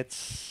it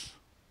gets,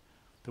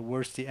 the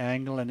worse the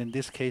angle, and in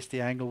this case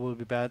the angle will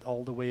be bad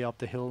all the way up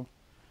the hill,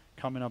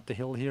 coming up the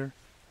hill here.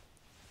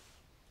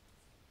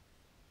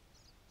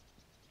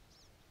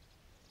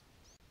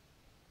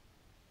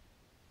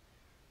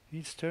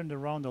 He's turned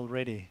around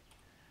already.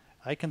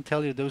 I can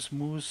tell you those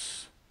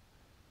moose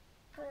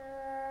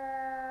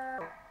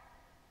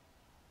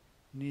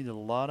need a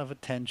lot of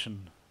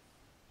attention.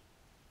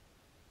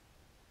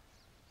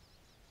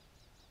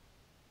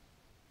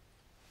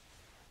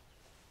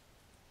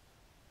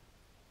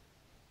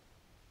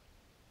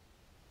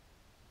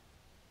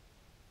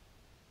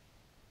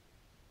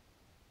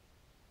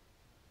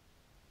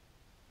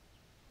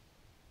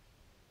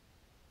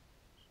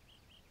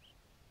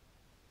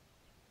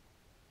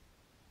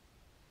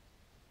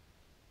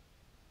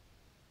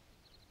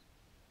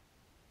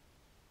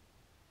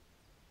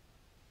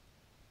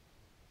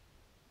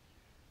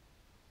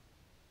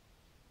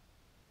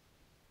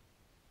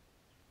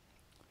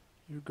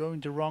 You're going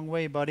the wrong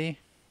way, buddy.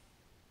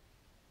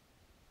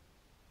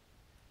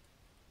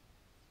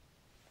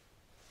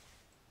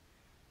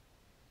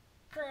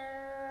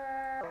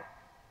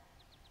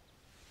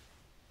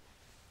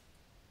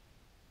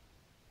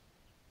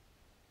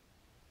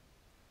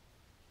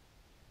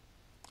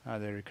 Ah,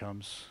 there he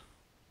comes.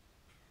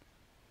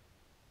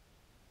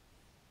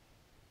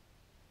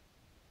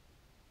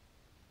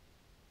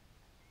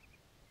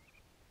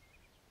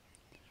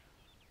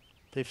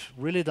 They've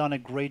really done a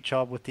great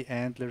job with the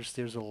antlers.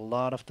 There's a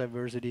lot of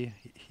diversity.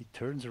 He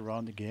turns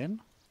around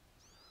again.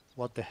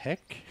 What the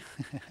heck?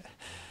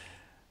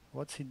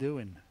 What's he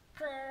doing?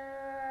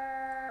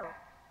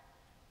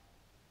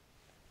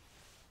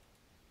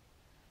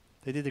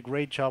 They did a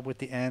great job with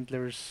the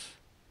antlers.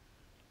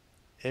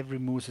 Every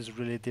moose is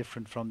really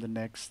different from the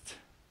next.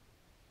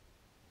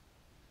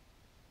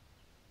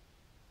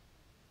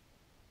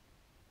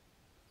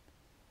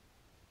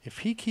 If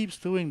he keeps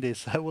doing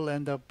this, I will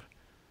end up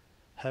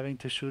having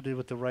to shoot it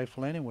with the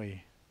rifle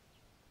anyway.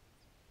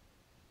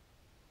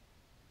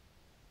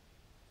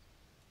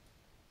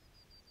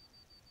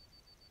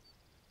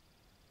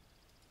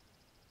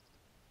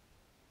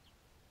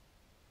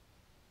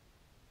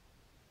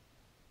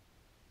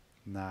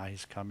 Nah,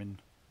 he's coming.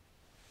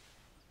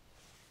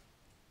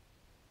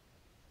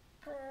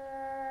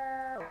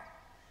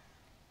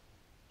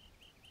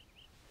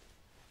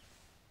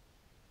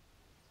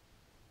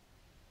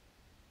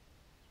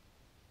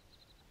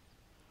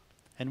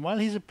 And while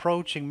he's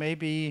approaching,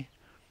 maybe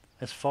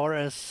as far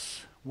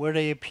as where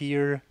they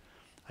appear,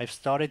 I've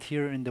started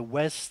here in the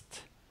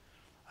west.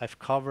 I've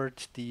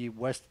covered the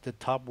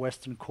top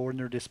western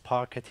corner, this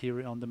pocket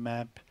here on the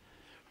map.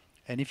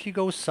 And if you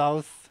go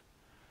south,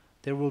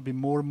 there will be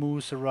more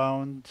moose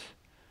around.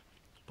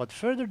 But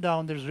further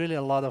down, there's really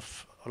a lot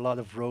of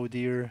roe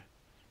deer,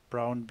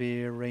 brown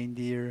bear,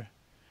 reindeer.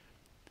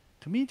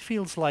 To me, it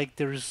feels like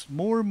there's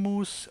more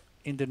moose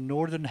in the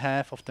northern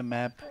half of the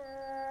map.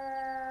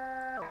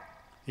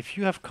 If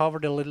you have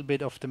covered a little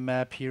bit of the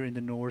map here in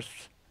the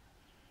north,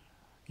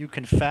 you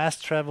can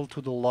fast travel to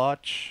the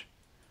lodge,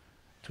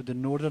 to the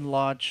northern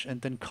lodge,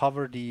 and then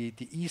cover the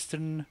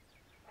eastern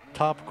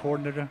top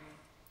corner.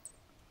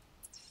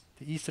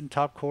 The eastern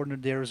top corner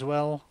there as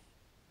well.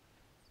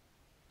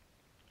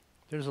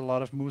 There's a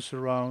lot of moose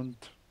around.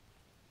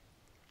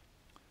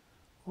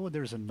 Oh,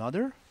 there's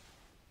another.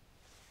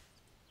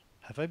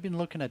 Have I been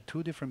looking at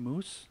two different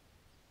moose?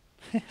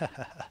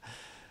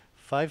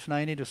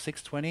 590 to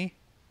 620.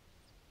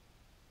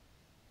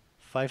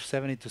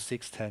 570 to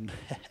 610.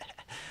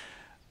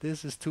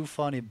 This is too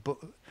funny.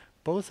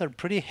 Both are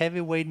pretty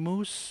heavyweight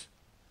moose.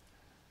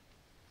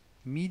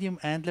 Medium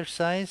antler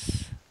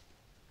size.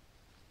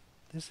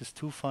 This is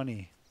too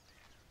funny.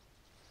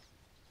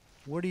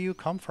 Where do you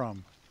come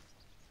from?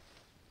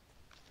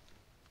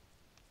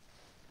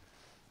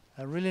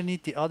 I really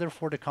need the other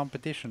for the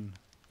competition.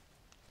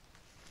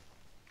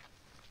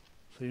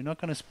 So you're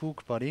not gonna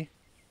spook, buddy.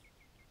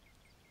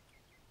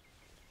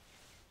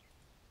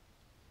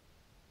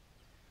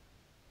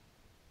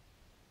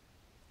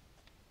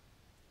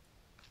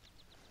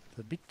 It's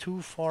a bit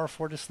too far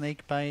for the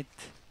snake bite.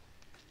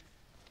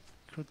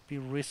 Could be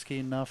risky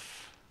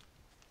enough.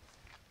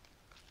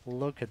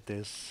 Look at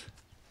this.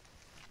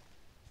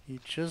 He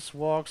just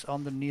walks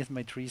underneath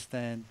my tree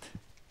stand.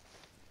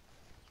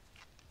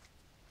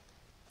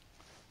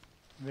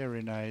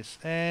 Very nice.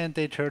 And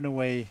they turn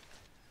away.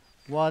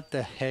 What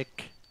the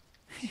heck?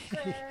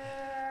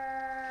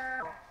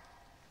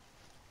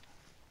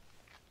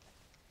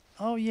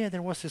 Oh yeah,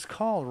 there was this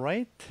call,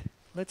 right?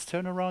 Let's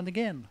turn around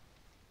again.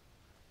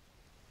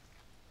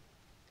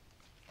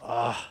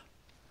 Ah,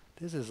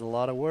 this is a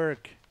lot of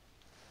work.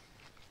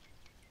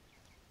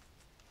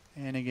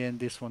 And again,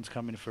 this one's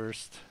coming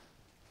first.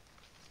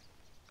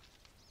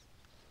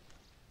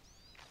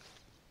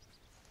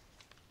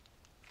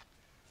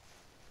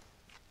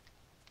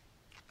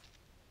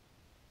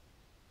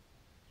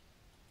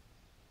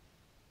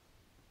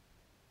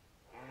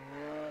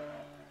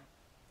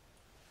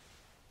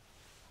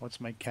 What's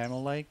my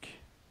camel like?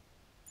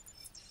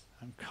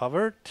 I'm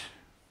covered.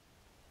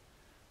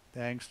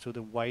 Thanks to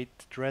the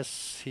white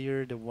dress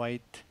here, the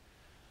white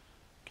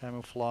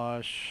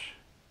camouflage.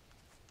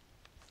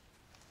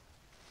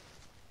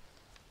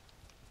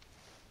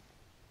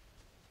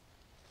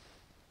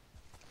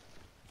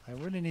 I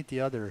really need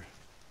the other.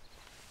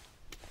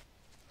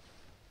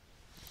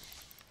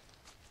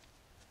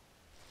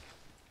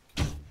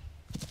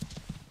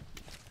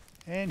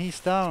 And he's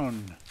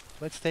down.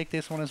 Let's take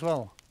this one as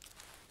well.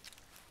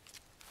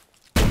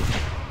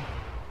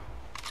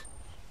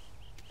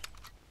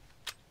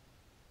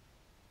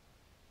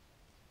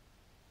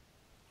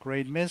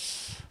 Great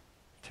miss.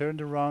 Turned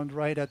around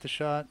right at the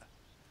shot.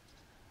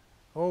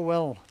 Oh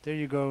well, there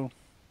you go.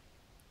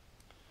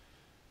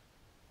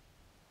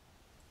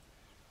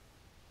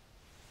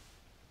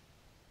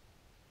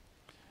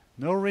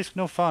 No risk,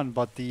 no fun,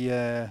 but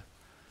the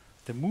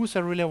moose I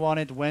really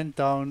wanted went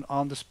down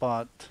on the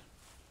spot.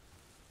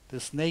 The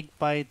snake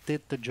bite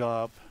did the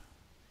job.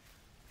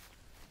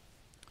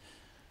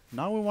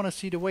 Now we want to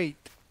see the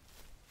weight.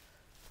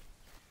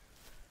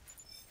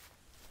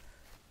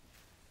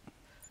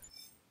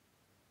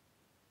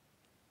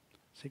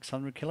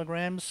 600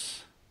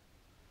 kilograms.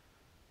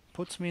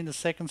 Puts me in the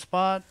second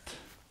spot.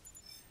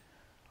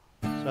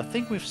 So I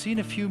think we've seen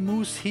a few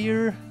moose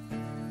here.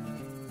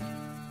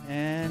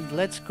 And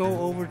let's go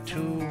over to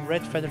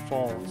Red Feather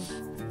Falls.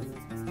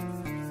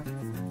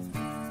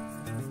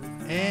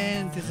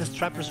 And this is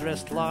Trapper's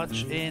Rest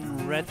Lodge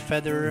in Red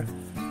Feather.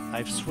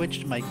 I've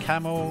switched my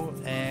camo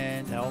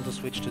and I also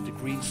switched to the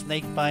green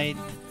snakebite.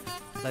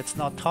 Let's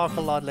not talk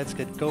a lot, let's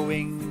get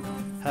going.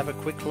 Have a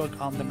quick look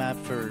on the map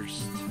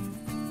first.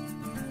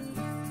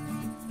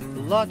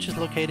 The lodge is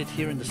located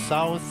here in the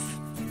south,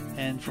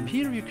 and from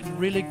here you can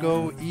really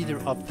go either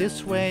up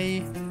this way,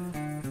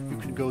 you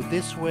can go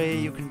this way,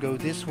 you can go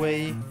this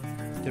way.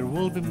 There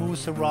will be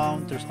moose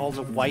around, there's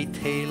also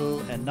whitetail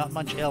and not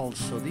much else.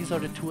 So these are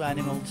the two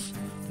animals,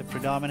 the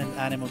predominant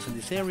animals in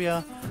this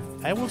area.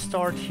 I will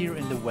start here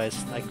in the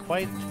west. I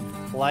quite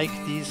like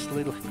these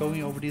little,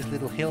 going over these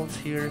little hills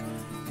here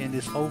in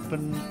this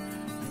open.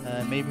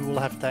 Maybe we'll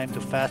have time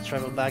to fast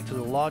travel back to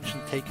the lodge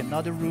and take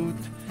another route.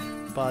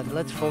 But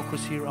let's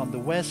focus here on the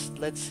west.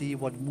 Let's see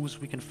what moose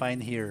we can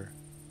find here.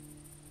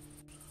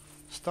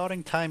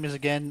 Starting time is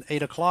again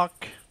 8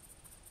 o'clock.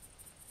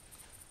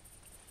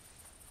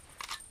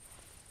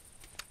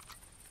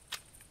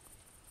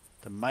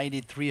 The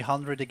mighty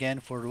 300 again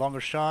for longer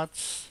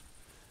shots.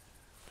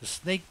 The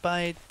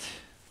snakebite.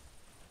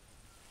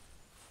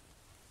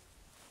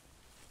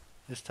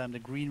 This time the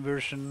green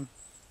version.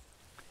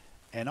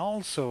 And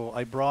also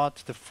I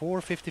brought the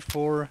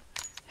 454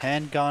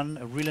 handgun,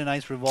 a really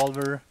nice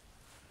revolver.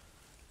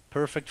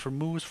 Perfect for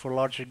moose, for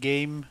larger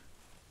game.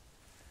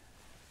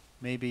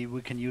 Maybe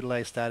we can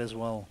utilize that as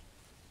well.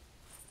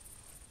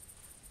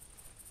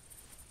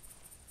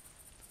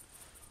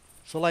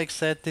 So like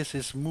said, this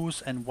is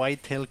moose and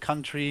whitetail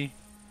country.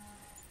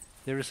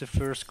 There is a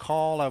first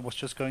call. I was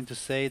just going to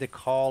say the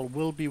call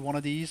will be one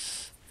of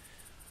these.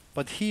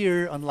 But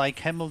here, unlike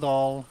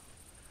Hemmeldal,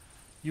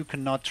 you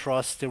cannot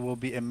trust there will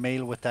be a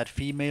male with that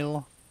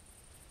female.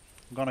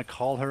 I'm gonna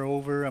call her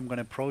over, I'm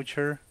gonna approach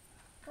her.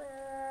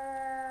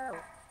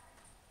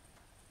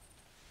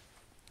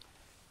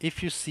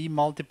 If you see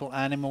multiple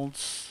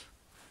animals,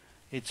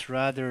 it's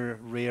rather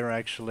rare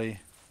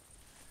actually.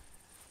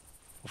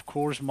 Of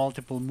course,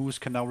 multiple moose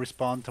can now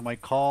respond to my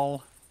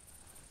call,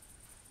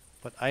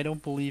 but I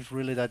don't believe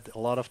really that a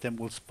lot of them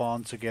will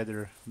spawn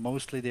together.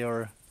 Mostly they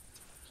are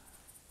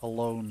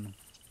alone.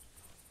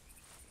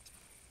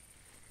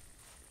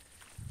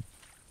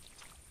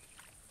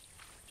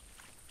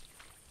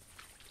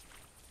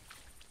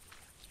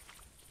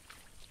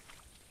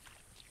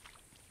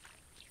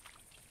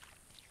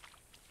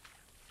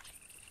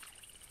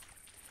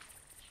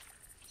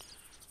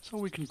 So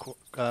we can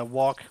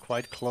walk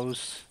quite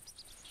close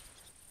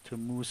to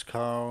moose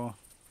cow.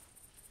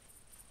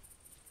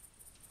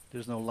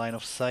 There's no line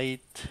of sight.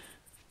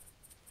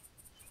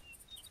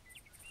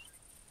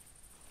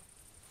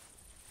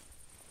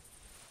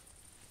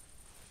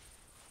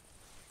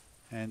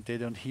 And they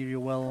don't hear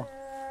you well.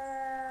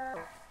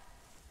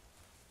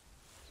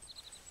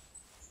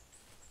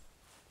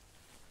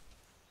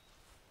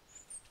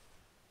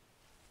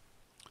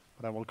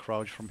 But I will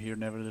crouch from here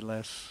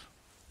nevertheless.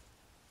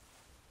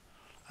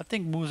 I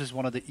think moose is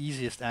one of the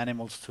easiest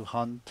animals to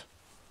hunt.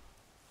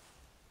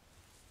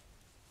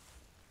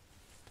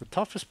 The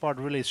toughest part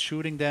really is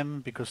shooting them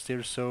because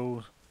they're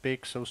so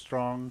big, so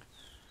strong.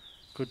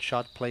 Good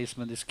shot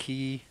placement is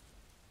key.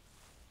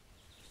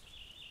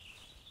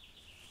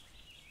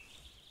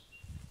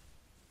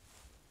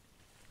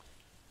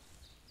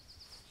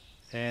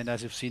 And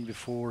as you've seen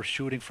before,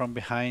 shooting from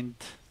behind,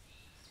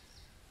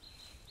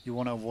 you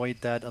want to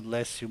avoid that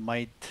unless you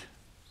might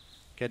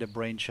get a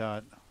brain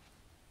shot.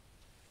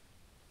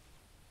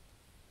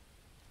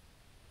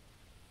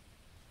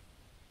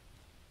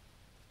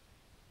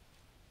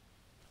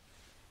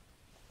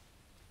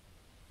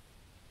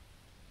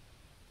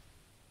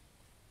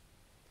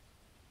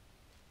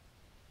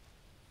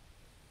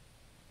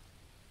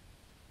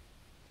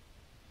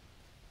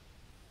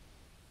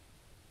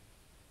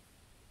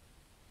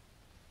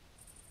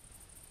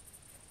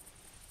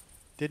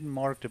 Didn't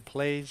mark the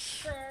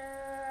place.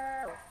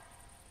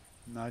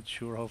 Not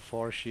sure how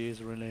far she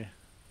is really.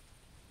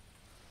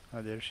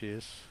 Oh, there she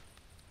is.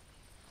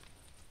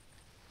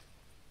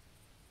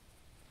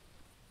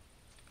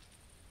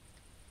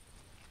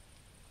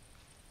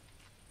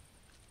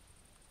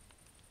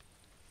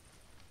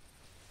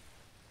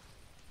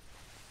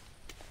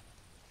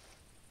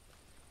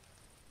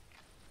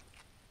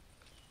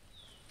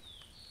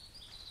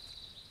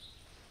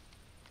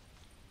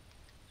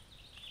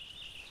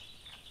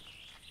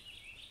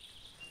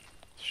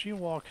 She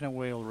walking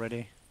away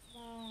already.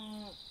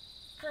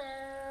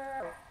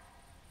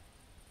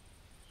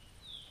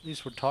 At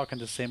least we're talking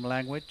the same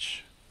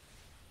language.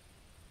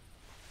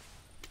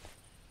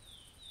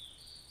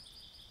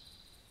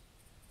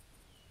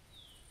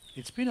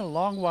 It's been a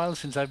long while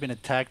since I've been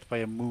attacked by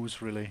a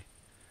moose really.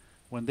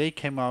 When they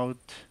came out,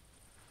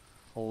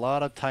 a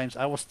lot of times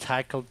I was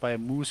tackled by a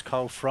moose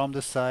cow from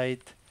the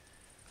side.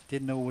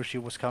 Didn't know where she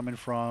was coming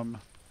from.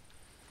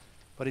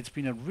 But it's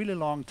been a really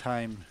long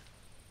time.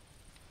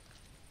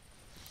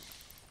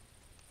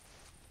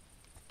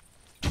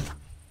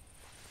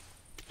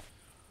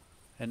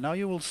 And now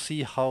you will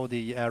see how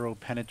the arrow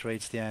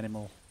penetrates the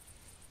animal.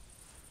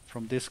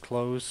 From this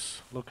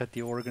close, look at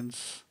the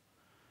organs.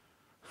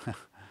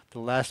 The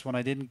last one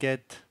I didn't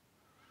get,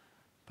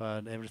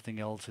 but everything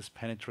else is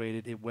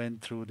penetrated. It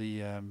went through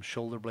the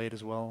shoulder blade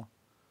as well.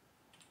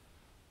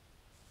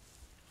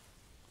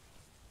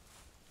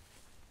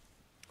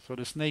 So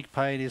the snake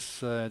bite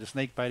is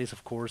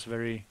of course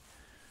very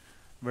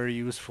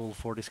useful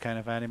for this kind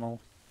of animal.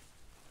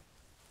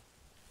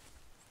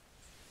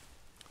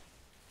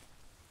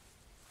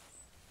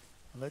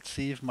 Let's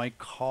see if my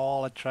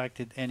call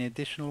attracted any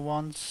additional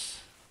ones.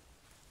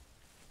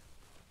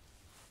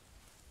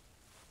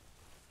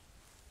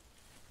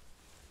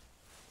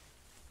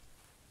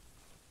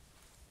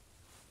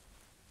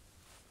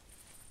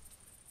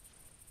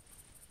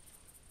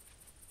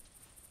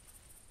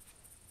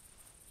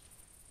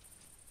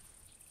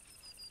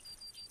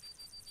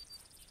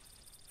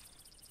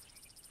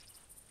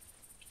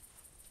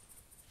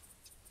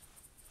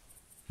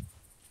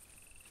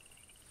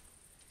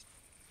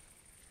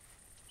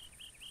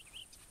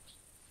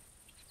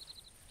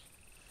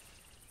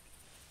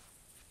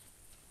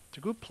 It's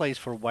a good place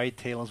for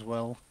whitetail as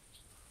well.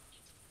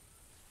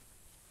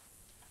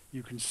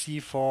 You can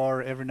see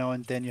far. Every now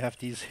and then you have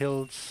these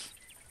hills.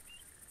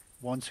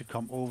 Once you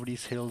come over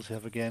these hills, you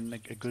have again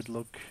a good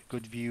look,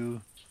 good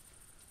view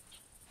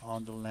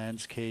on the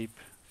landscape.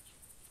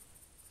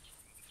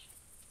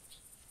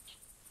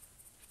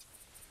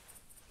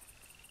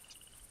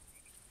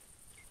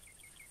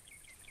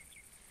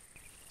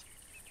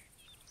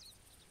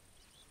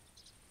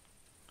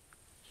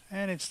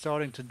 And it's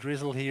starting to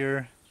drizzle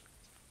here.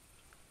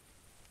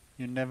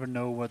 You never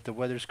know what the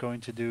weather's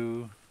going to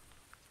do.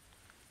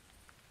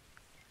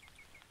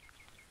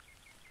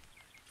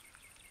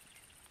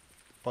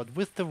 But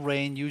with the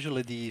rain,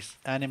 usually these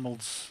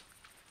animals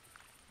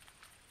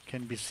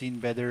can be seen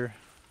better.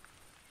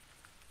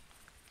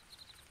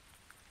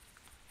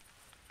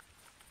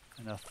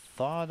 And I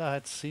thought I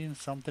had seen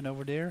something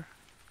over there.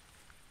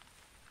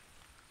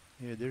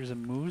 Yeah, there's a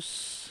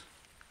moose.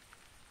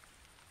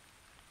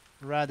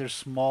 Rather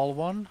small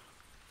one.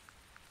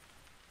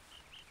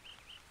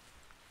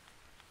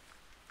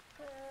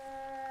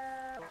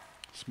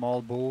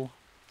 Small bull.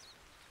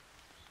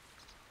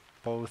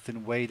 Both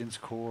in weight and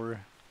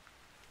score.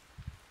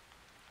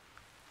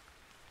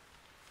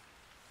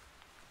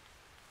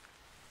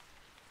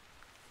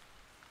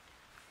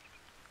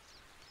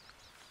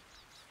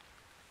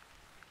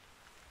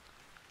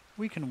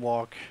 We can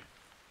walk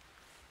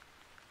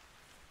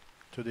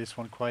to this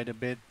one quite a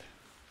bit.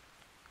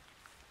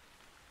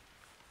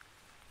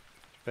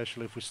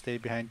 Especially if we stay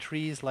behind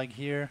trees like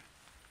here.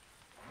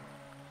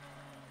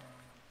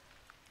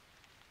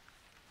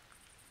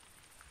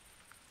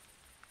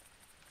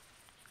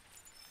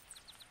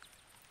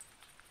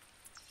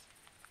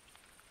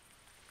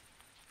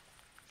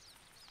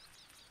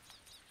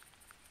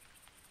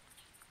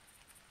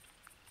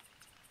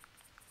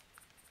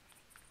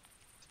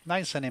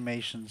 Nice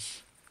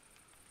animations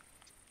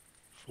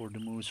for the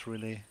moose,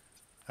 really,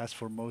 as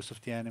for most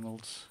of the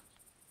animals.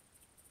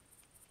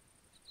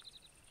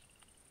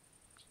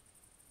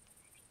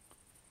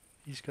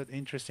 He's got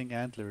interesting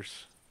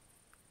antlers.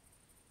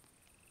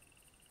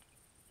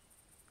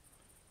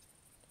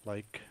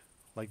 Like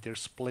they're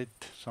split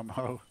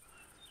somehow.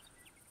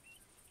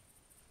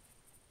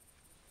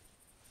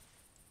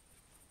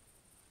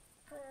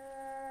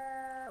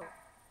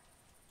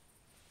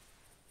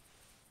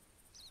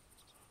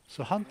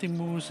 So hunting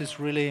moose is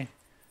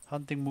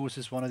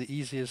one of the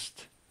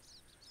easiest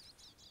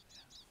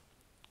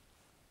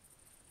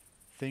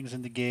things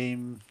in the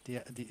game.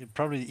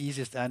 Probably the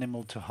easiest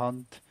animal to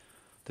hunt.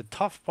 The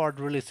tough part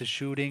really is the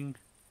shooting.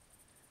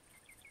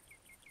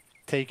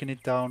 Taking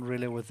it down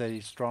really with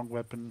a strong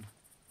weapon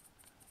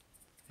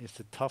is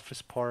the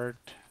toughest part.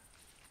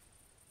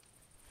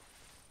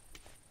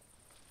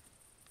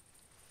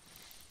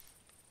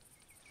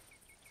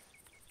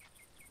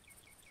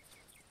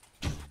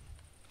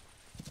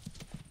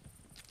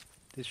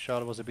 This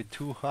shot was a bit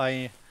too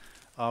high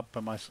up.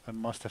 I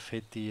must have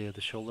hit the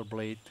shoulder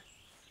blade.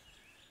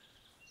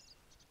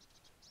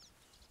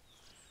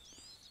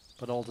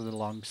 But also the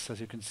lungs,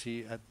 as you can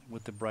see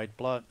with the bright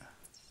blood.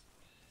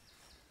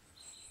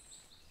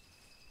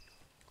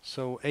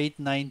 So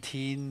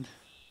 8:19,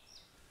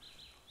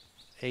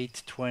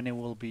 8:20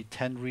 will be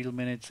 10 real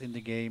minutes in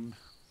the game.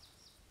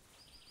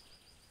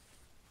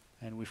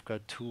 And we've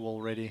got 2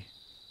 already.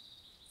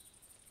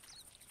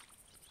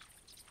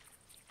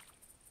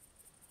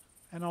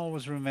 And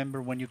always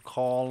remember, when you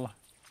call,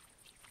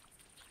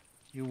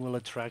 you will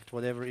attract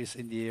whatever is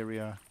in the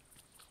area.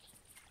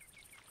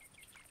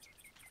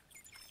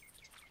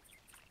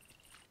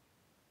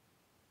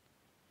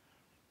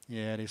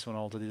 Yeah, this one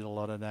also did a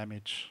lot of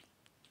damage.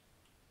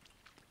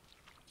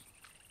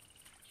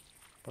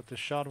 But the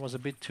shot was a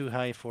bit too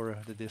high for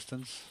the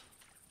distance.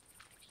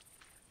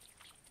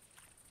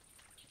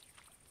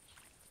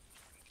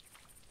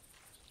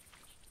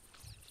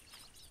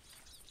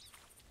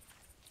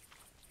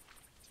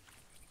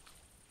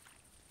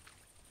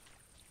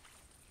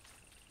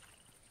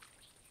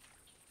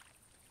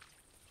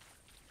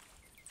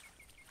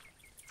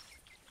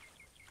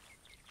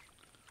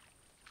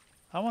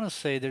 I want to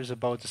say there's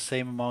about the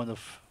same amount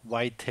of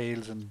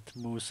whitetails and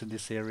moose in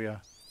this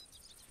area.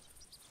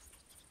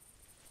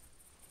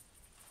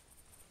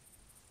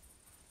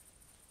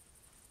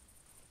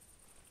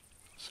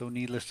 So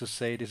needless to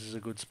say, this is a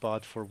good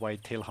spot for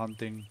whitetail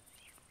hunting.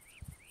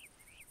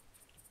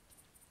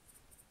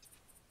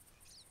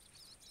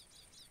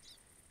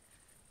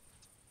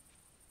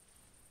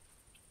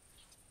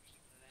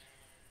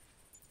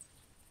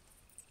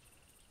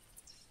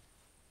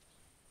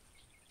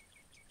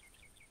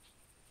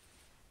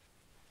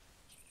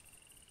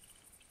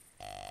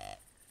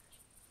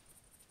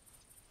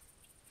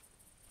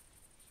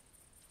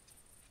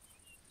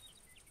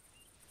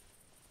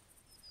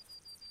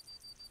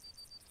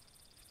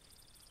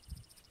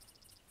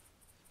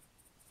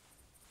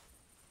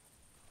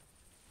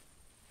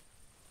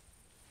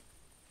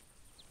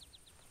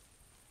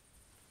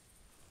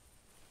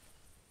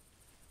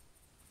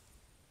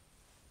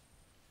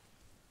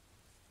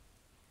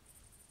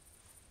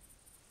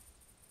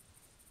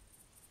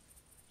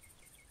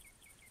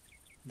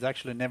 It's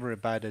actually never a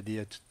bad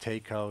idea to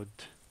take out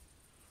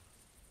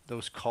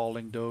those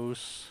calling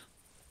does.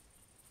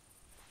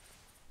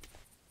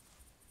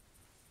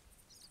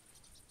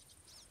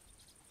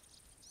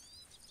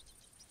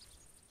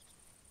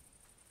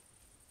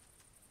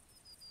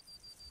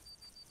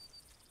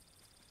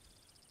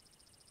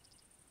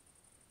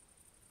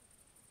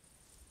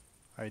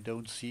 I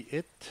don't see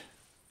it,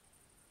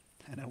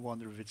 and I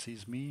wonder if it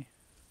sees me.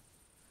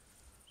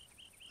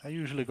 I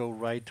usually go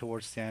right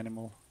towards the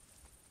animal,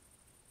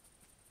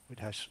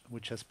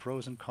 which has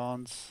pros and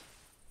cons.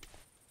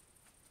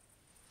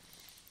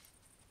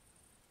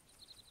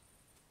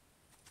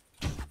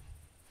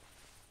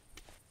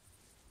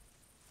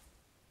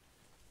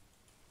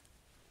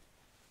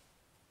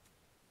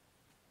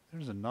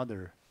 There's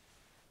another.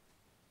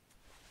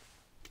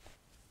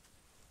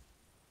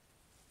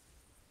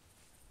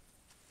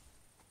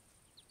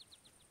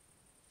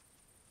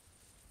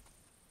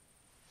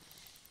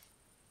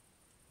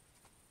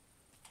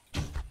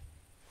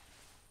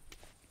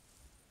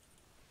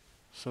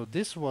 So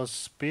this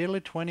was barely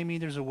 20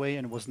 meters away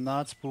and was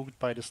not spooked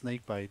by the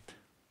snake bite.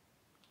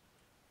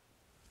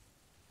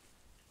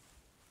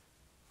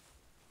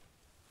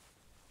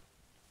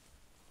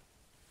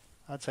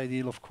 That's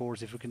ideal, of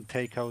course, if we can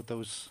take out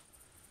those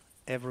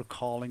ever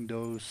calling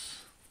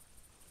does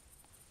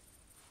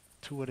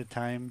 2 at a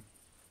time.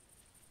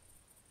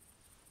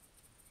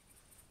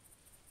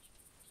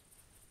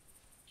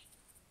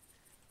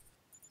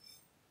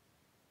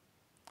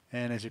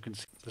 And as you can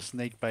see, the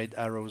snakebite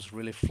arrows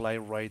really fly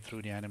right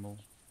through the animal.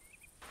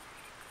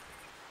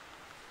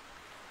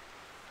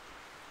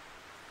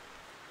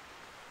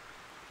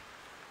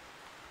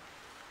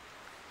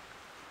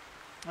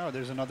 Oh,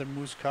 there's another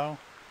moose cow.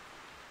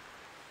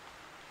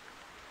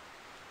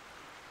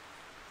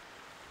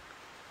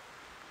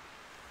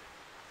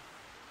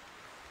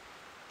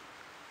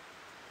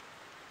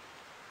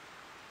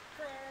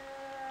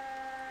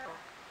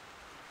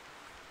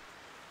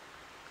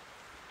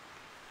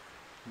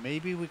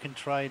 Maybe we can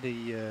try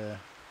the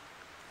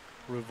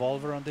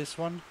revolver on this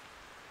one.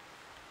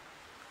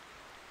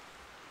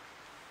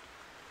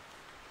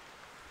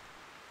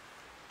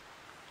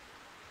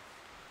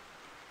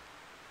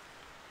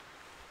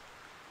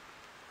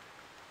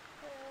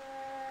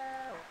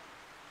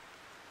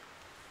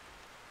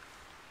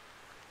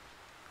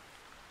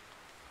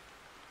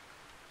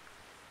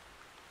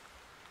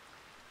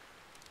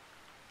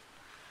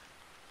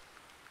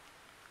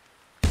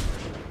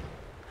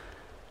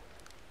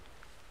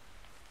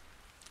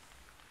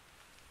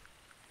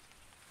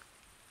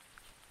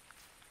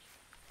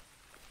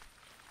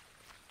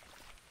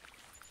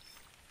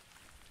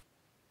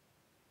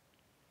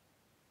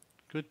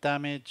 Good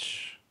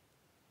damage,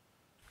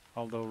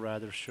 although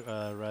rather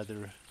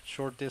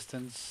short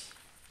distance.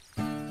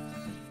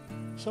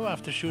 So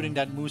after shooting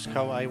that moose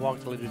cow, I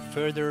walked a little bit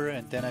further,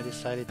 and then I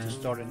decided to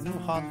start a new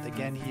hunt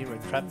again here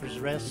at Trapper's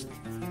Rest.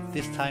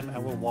 This time I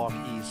will walk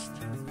east.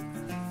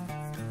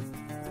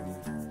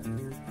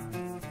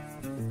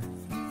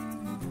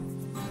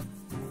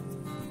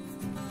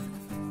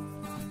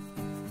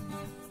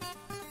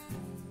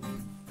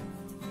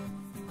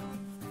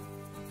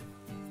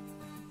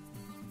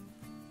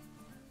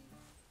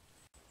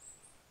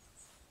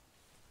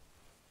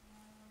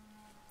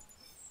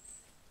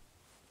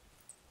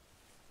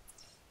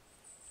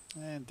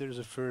 And there's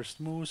a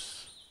first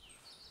moose.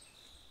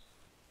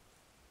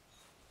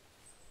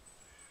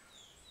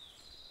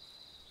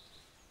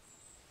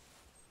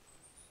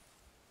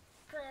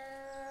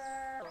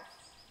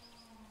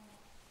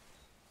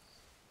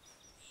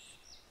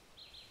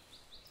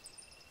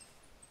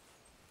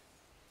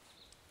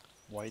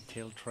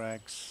 Whitetail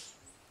tracks.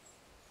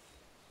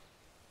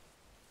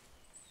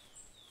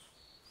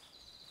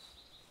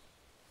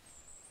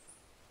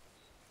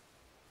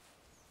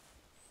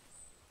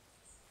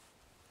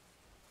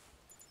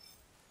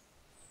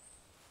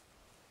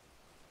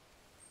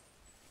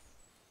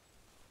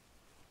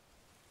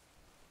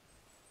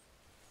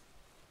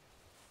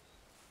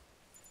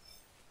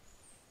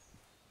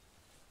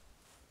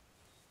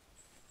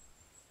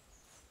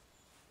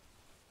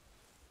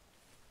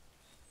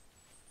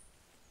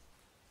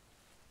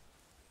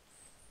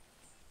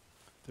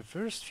 The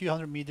first few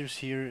hundred meters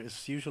here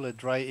is usually a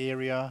dry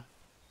area,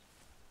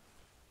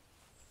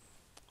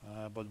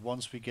 but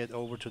once we get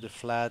over to the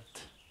flat,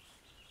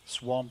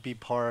 swampy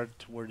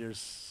part where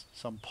there's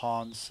some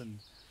ponds and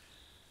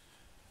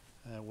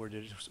where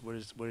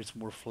it's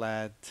more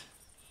flat,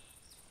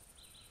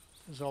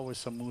 there's always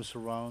some moose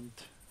around.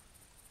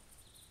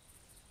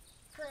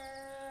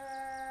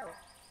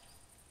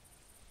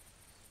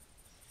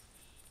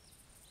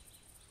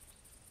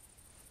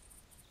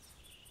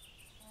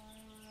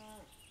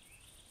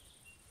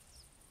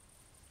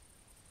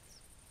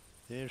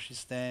 There she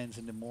stands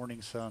in the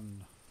morning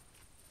sun.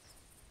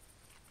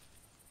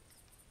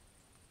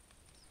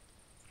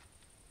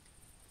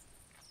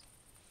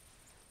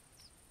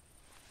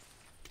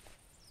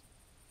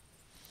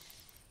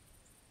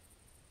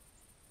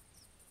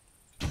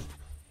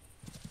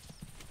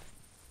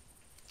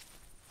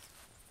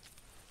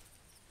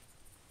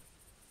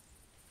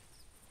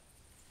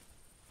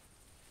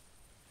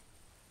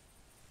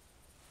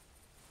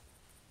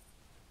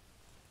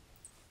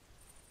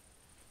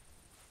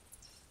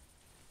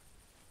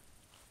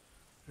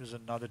 There's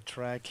another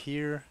track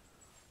here.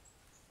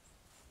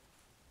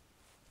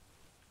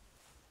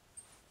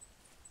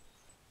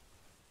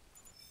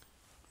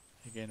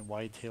 Again,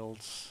 white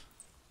hills.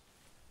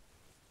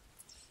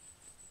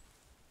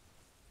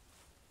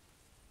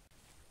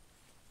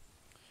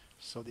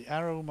 So the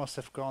arrow must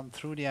have gone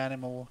through the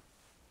animal,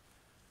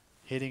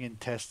 hitting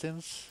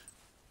intestines,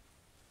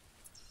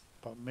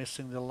 but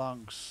missing the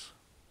lungs.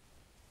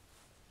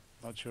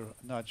 Not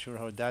sure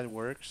how that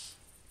works.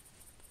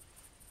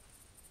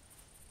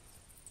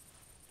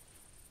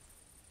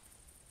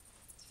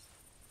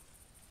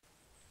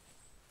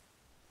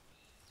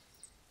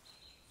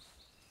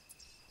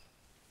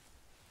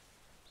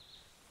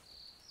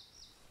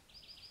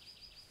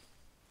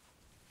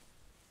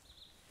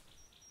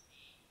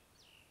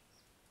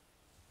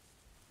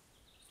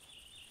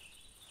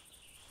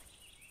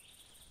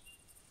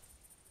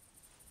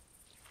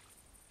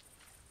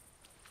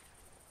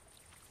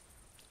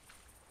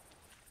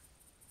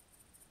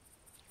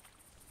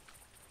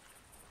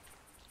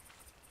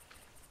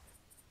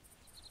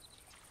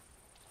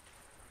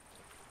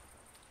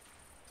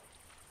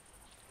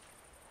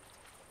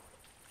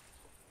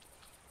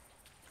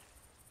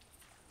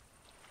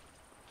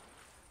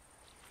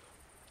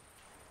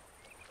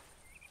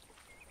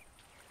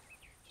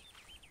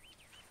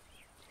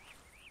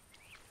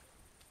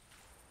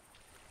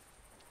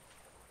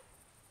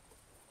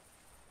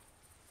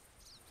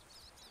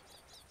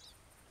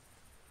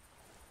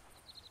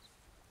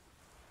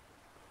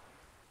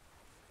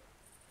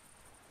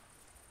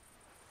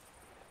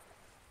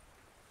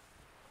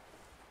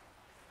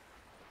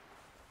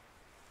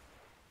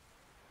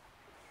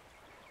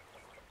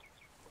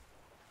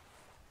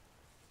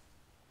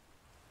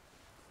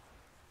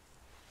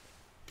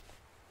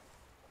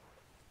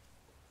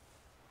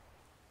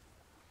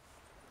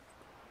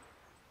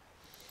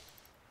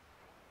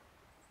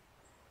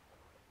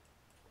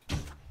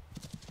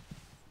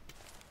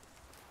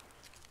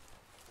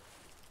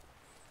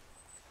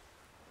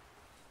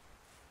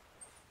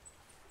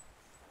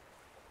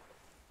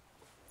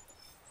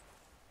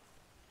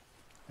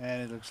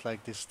 And it looks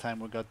like this time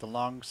we got the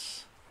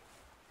lungs.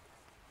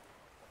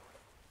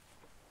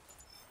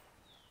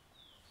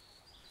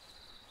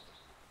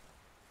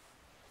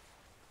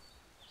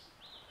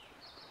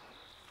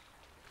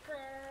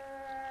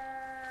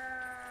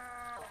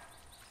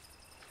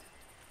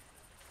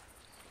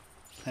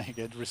 I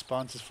get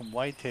responses from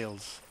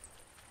whitetails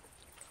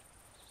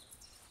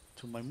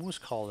to my moose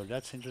collar.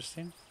 That's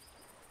interesting.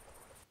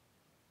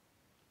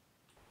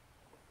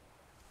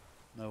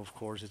 No, of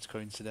course it's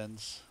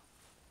coincidence.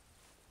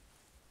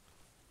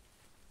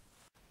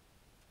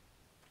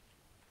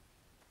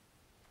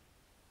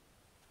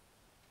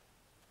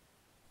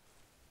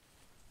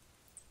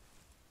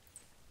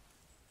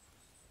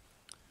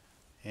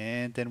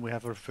 And then we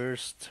have our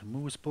first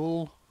moose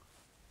bull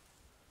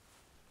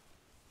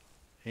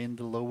in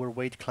the lower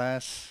weight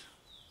class.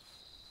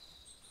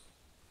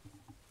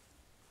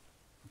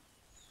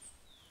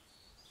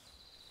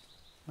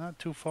 Not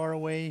too far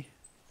away.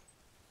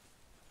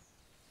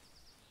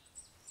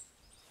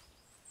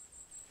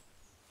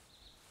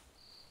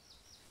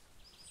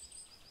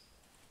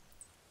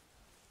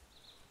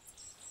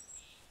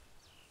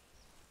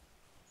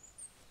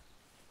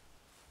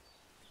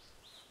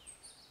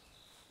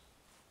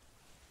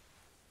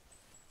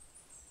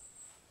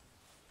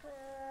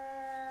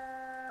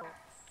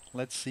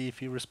 Let's see if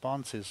he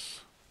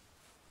responds,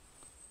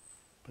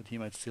 but he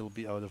might still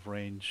be out of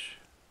range.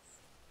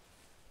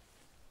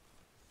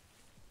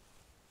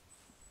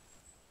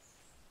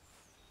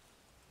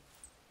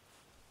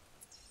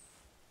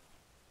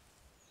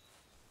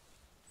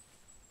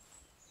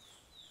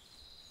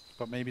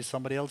 But maybe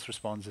somebody else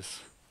responds.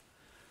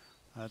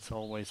 That's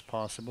always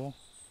possible.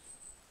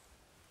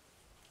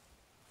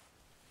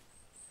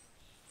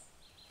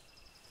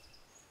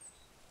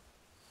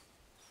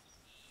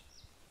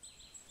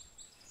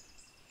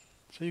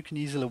 So you can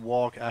easily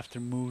walk after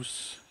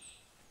moose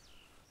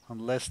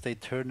unless they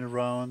turn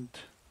around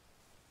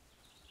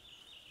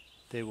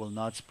They will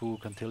not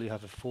spook until you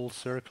have a full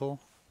circle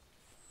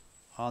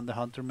on the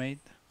hunter mate.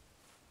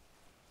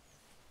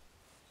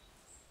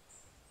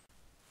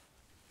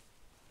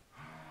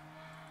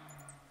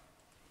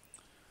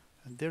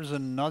 And there's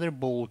another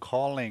bull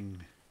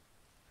calling.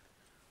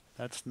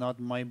 That's not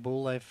my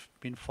bull I've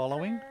been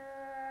following.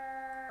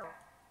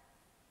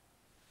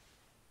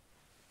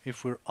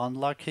 If we're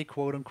unlucky,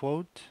 quote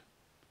unquote,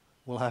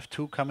 we'll have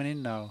two coming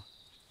in now.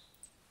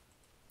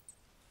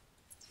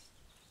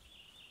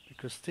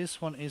 Because this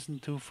one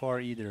isn't too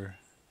far either.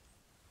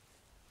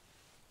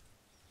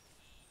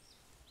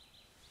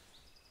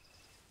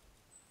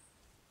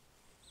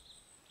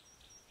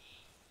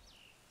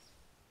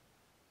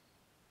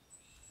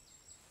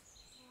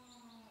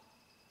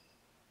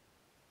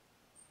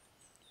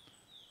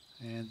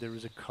 And there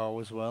is a cow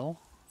as well.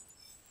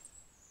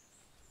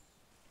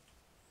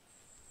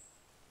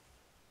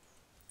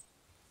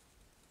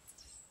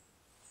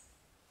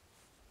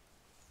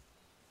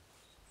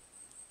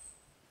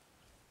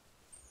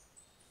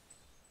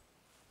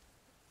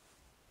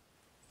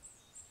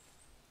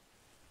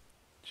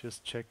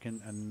 Just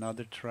checking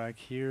another track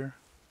here.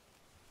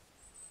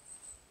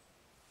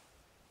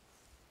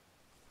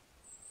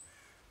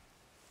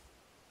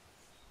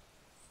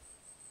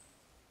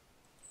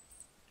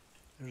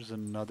 There's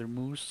another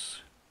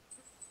moose.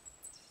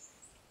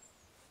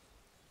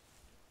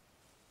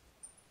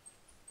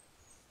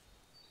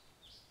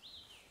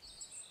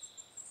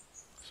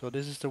 So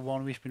this is the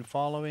one we've been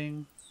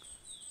following.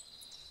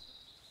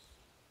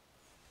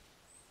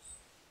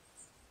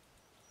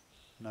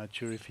 Not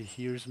sure if he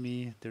hears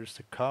me. There's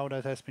the cow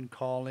that has been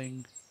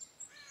calling.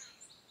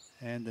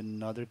 And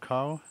another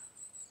cow.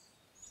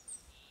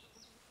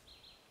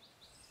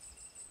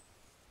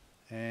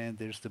 And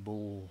there's the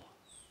bull.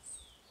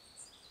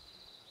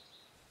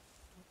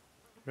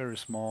 Very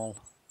small.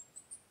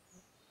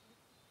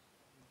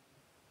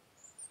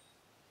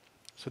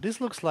 So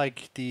this looks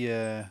like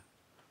the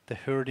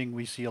herding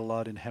we see a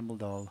lot in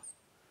Hemmeldal.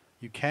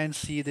 You can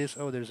see this.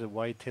 Oh, there's a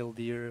white-tailed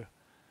deer.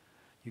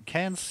 You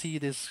can see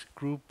this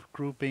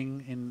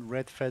grouping in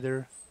red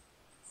feather,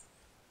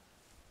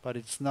 but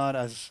it's not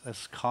as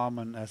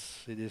common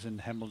as it is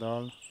in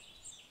Hemmeldal.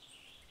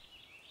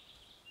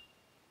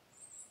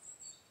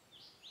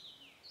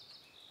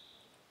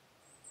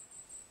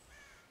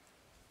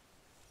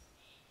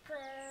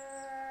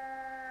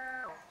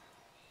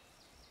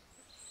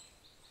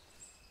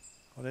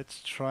 Well,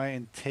 let's try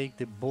and take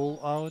the bull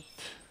out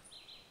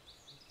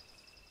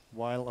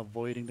while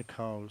avoiding the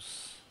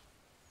cows.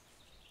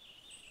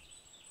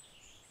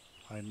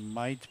 I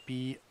might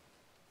be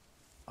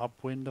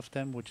upwind of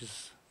them, which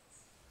is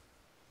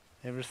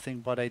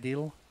everything but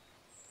ideal.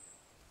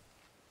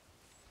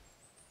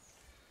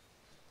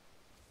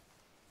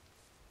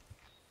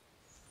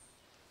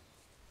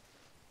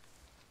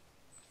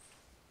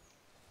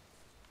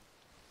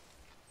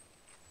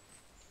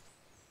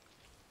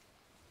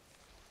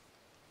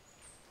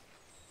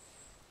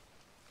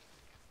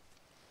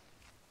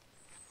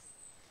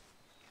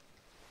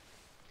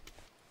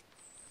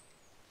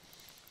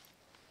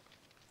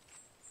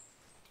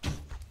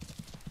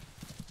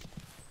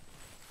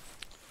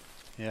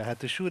 Yeah, I had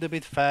to shoot a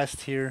bit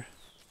fast here.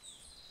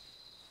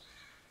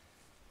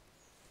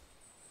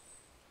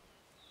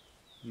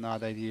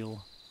 Not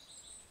ideal.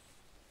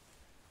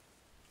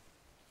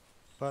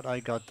 But I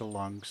got the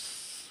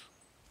lungs.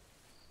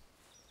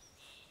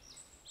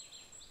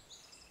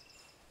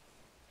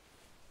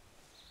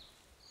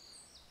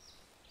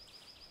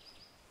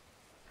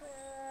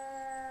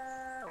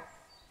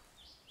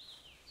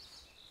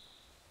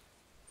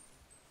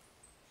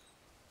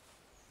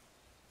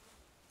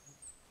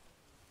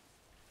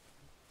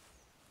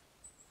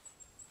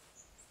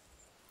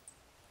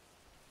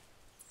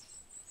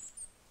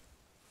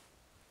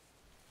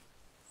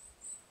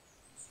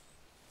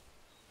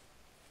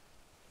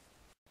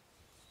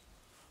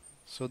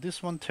 So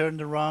this one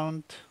turned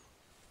around.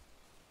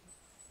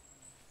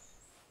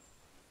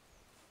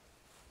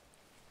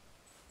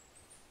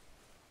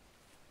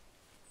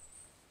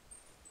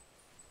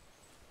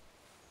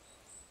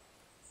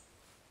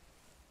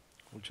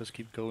 We'll just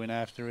keep going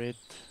after it.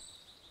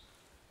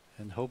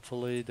 And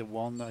hopefully the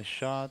one I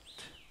shot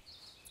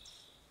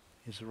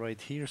is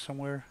right here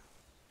somewhere.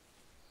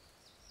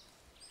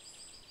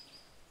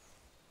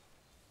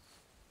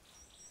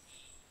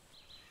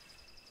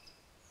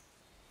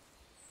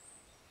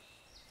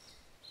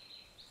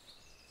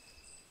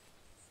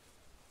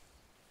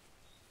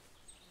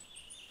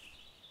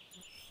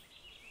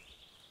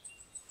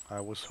 I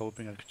was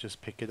hoping I could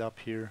just pick it up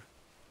here.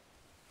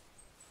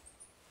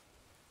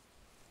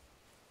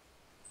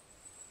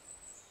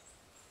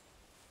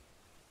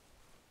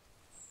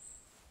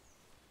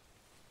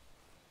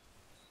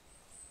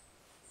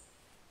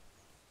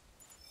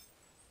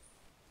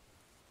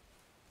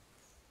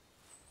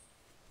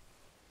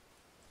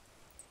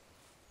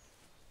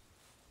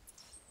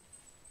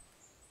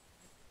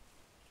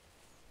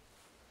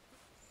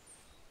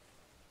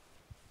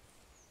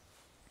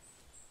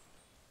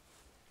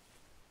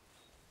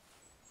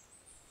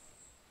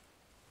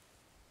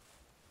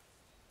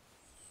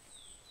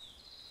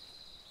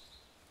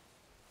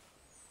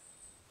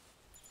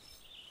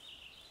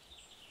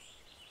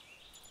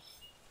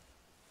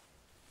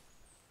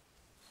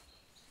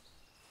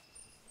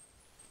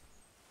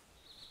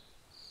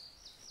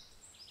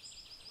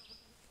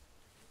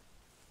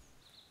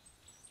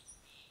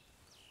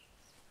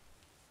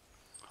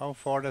 How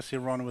far does he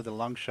run with a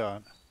long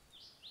shot?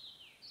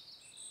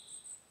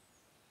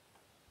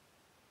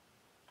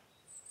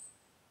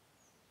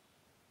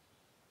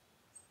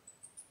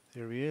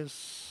 There he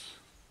is.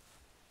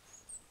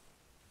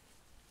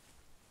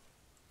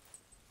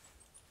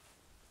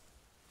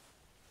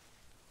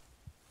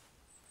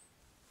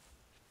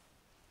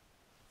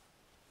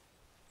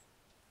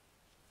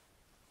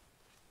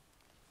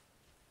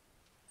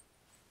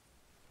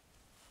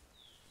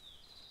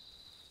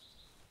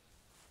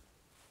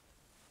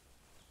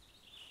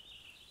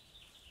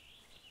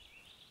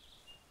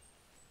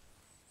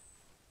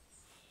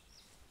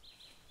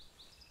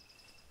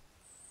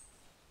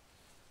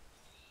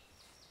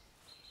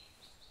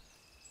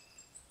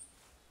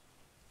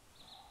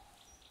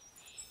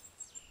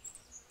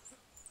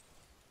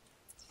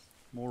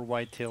 More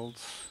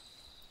whitetails.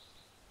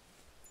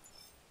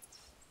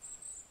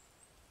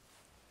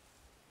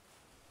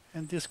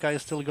 And this guy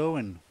is still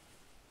going.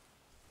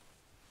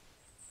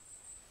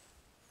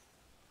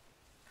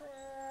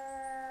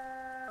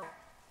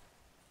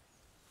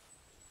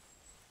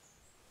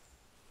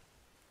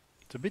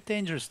 It's a bit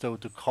dangerous though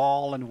to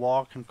call and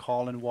walk and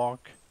call and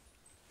walk.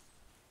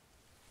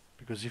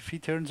 Because if he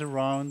turns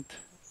around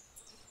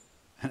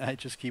and I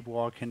just keep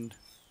walking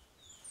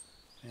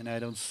and I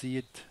don't see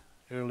it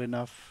early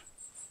enough,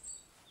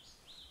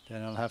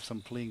 then I'll have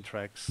some fleeing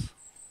tracks.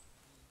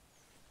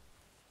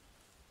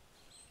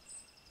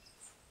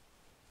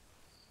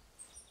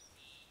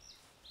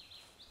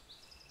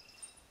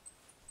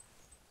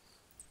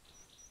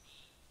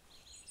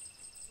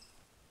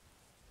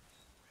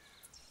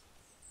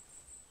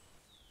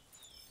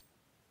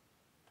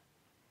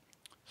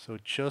 So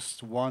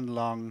just one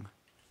long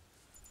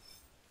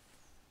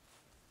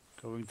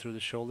going through the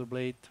shoulder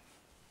blade.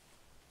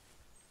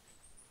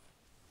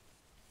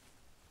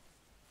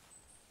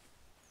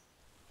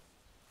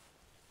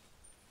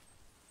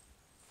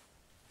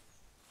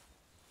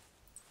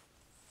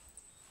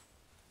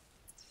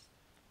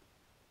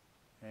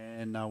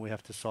 And now we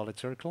have the solid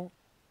circle.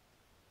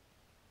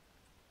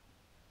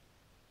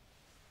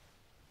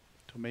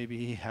 So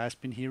maybe he has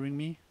been hearing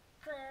me.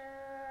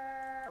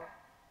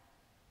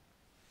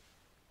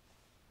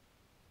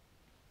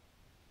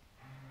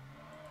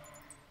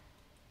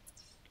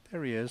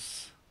 There he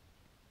is.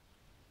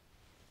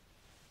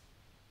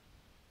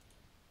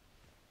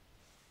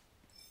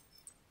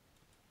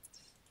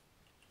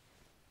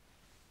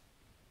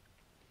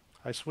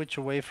 I switch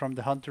away from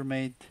the hunter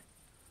mate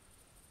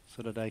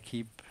so that I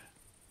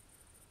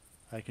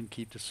can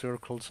keep the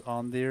circles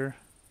on there.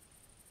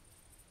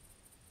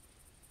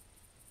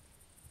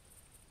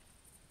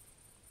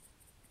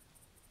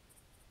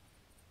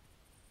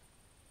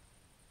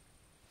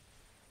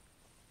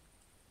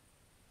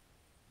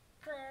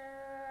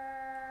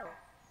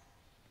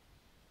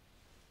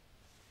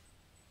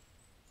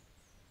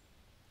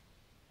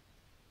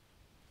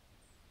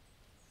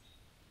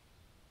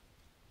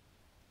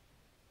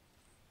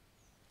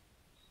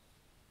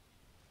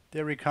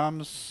 There he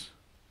comes,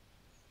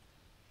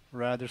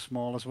 rather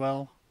small as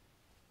well.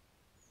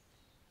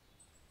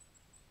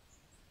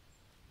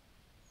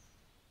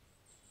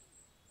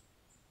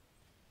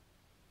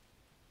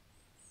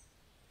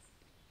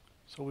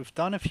 So we've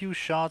done a few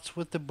shots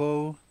with the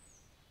bow.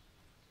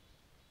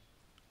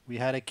 We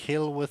had a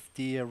kill with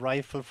the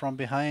rifle from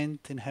behind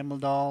in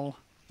Hemmeldal.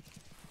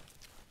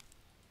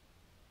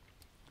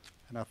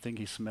 And I think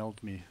he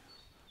smelled me.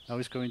 Now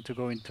he's going to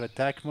go into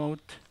attack mode.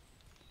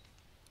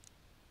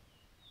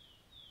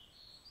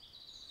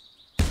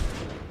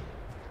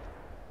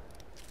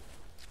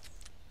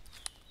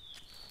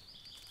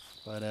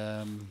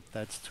 But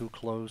that's too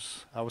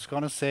close. I was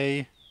gonna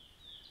say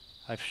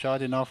I've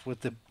shot enough with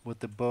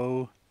the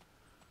bow.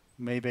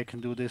 Maybe I can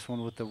do this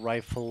one with the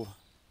rifle.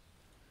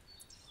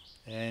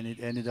 And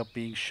it ended up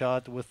being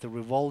shot with the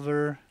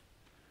revolver.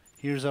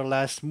 Here's our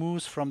last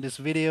moose from this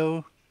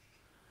video.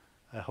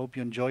 I hope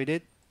you enjoyed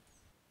it.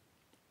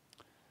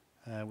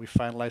 We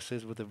finalized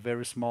this with a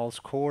very small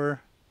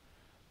score,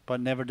 but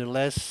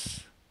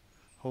nevertheless,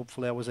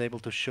 hopefully I was able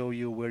to show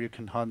you where you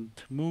can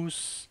hunt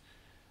moose.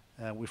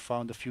 We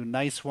found a few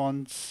nice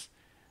ones,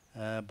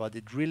 but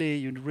you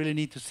really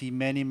need to see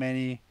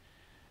many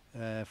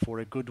for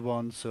a good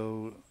one.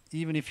 So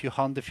even if you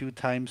hunt a few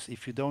times,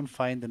 if you don't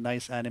find a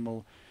nice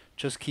animal,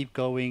 just keep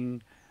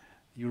going.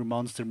 Your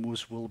monster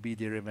moose will be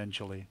there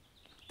eventually.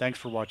 Thanks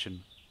for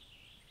watching.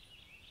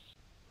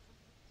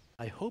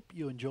 I hope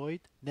you enjoyed,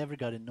 never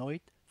got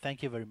annoyed.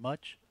 Thank you very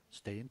much.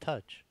 Stay in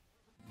touch.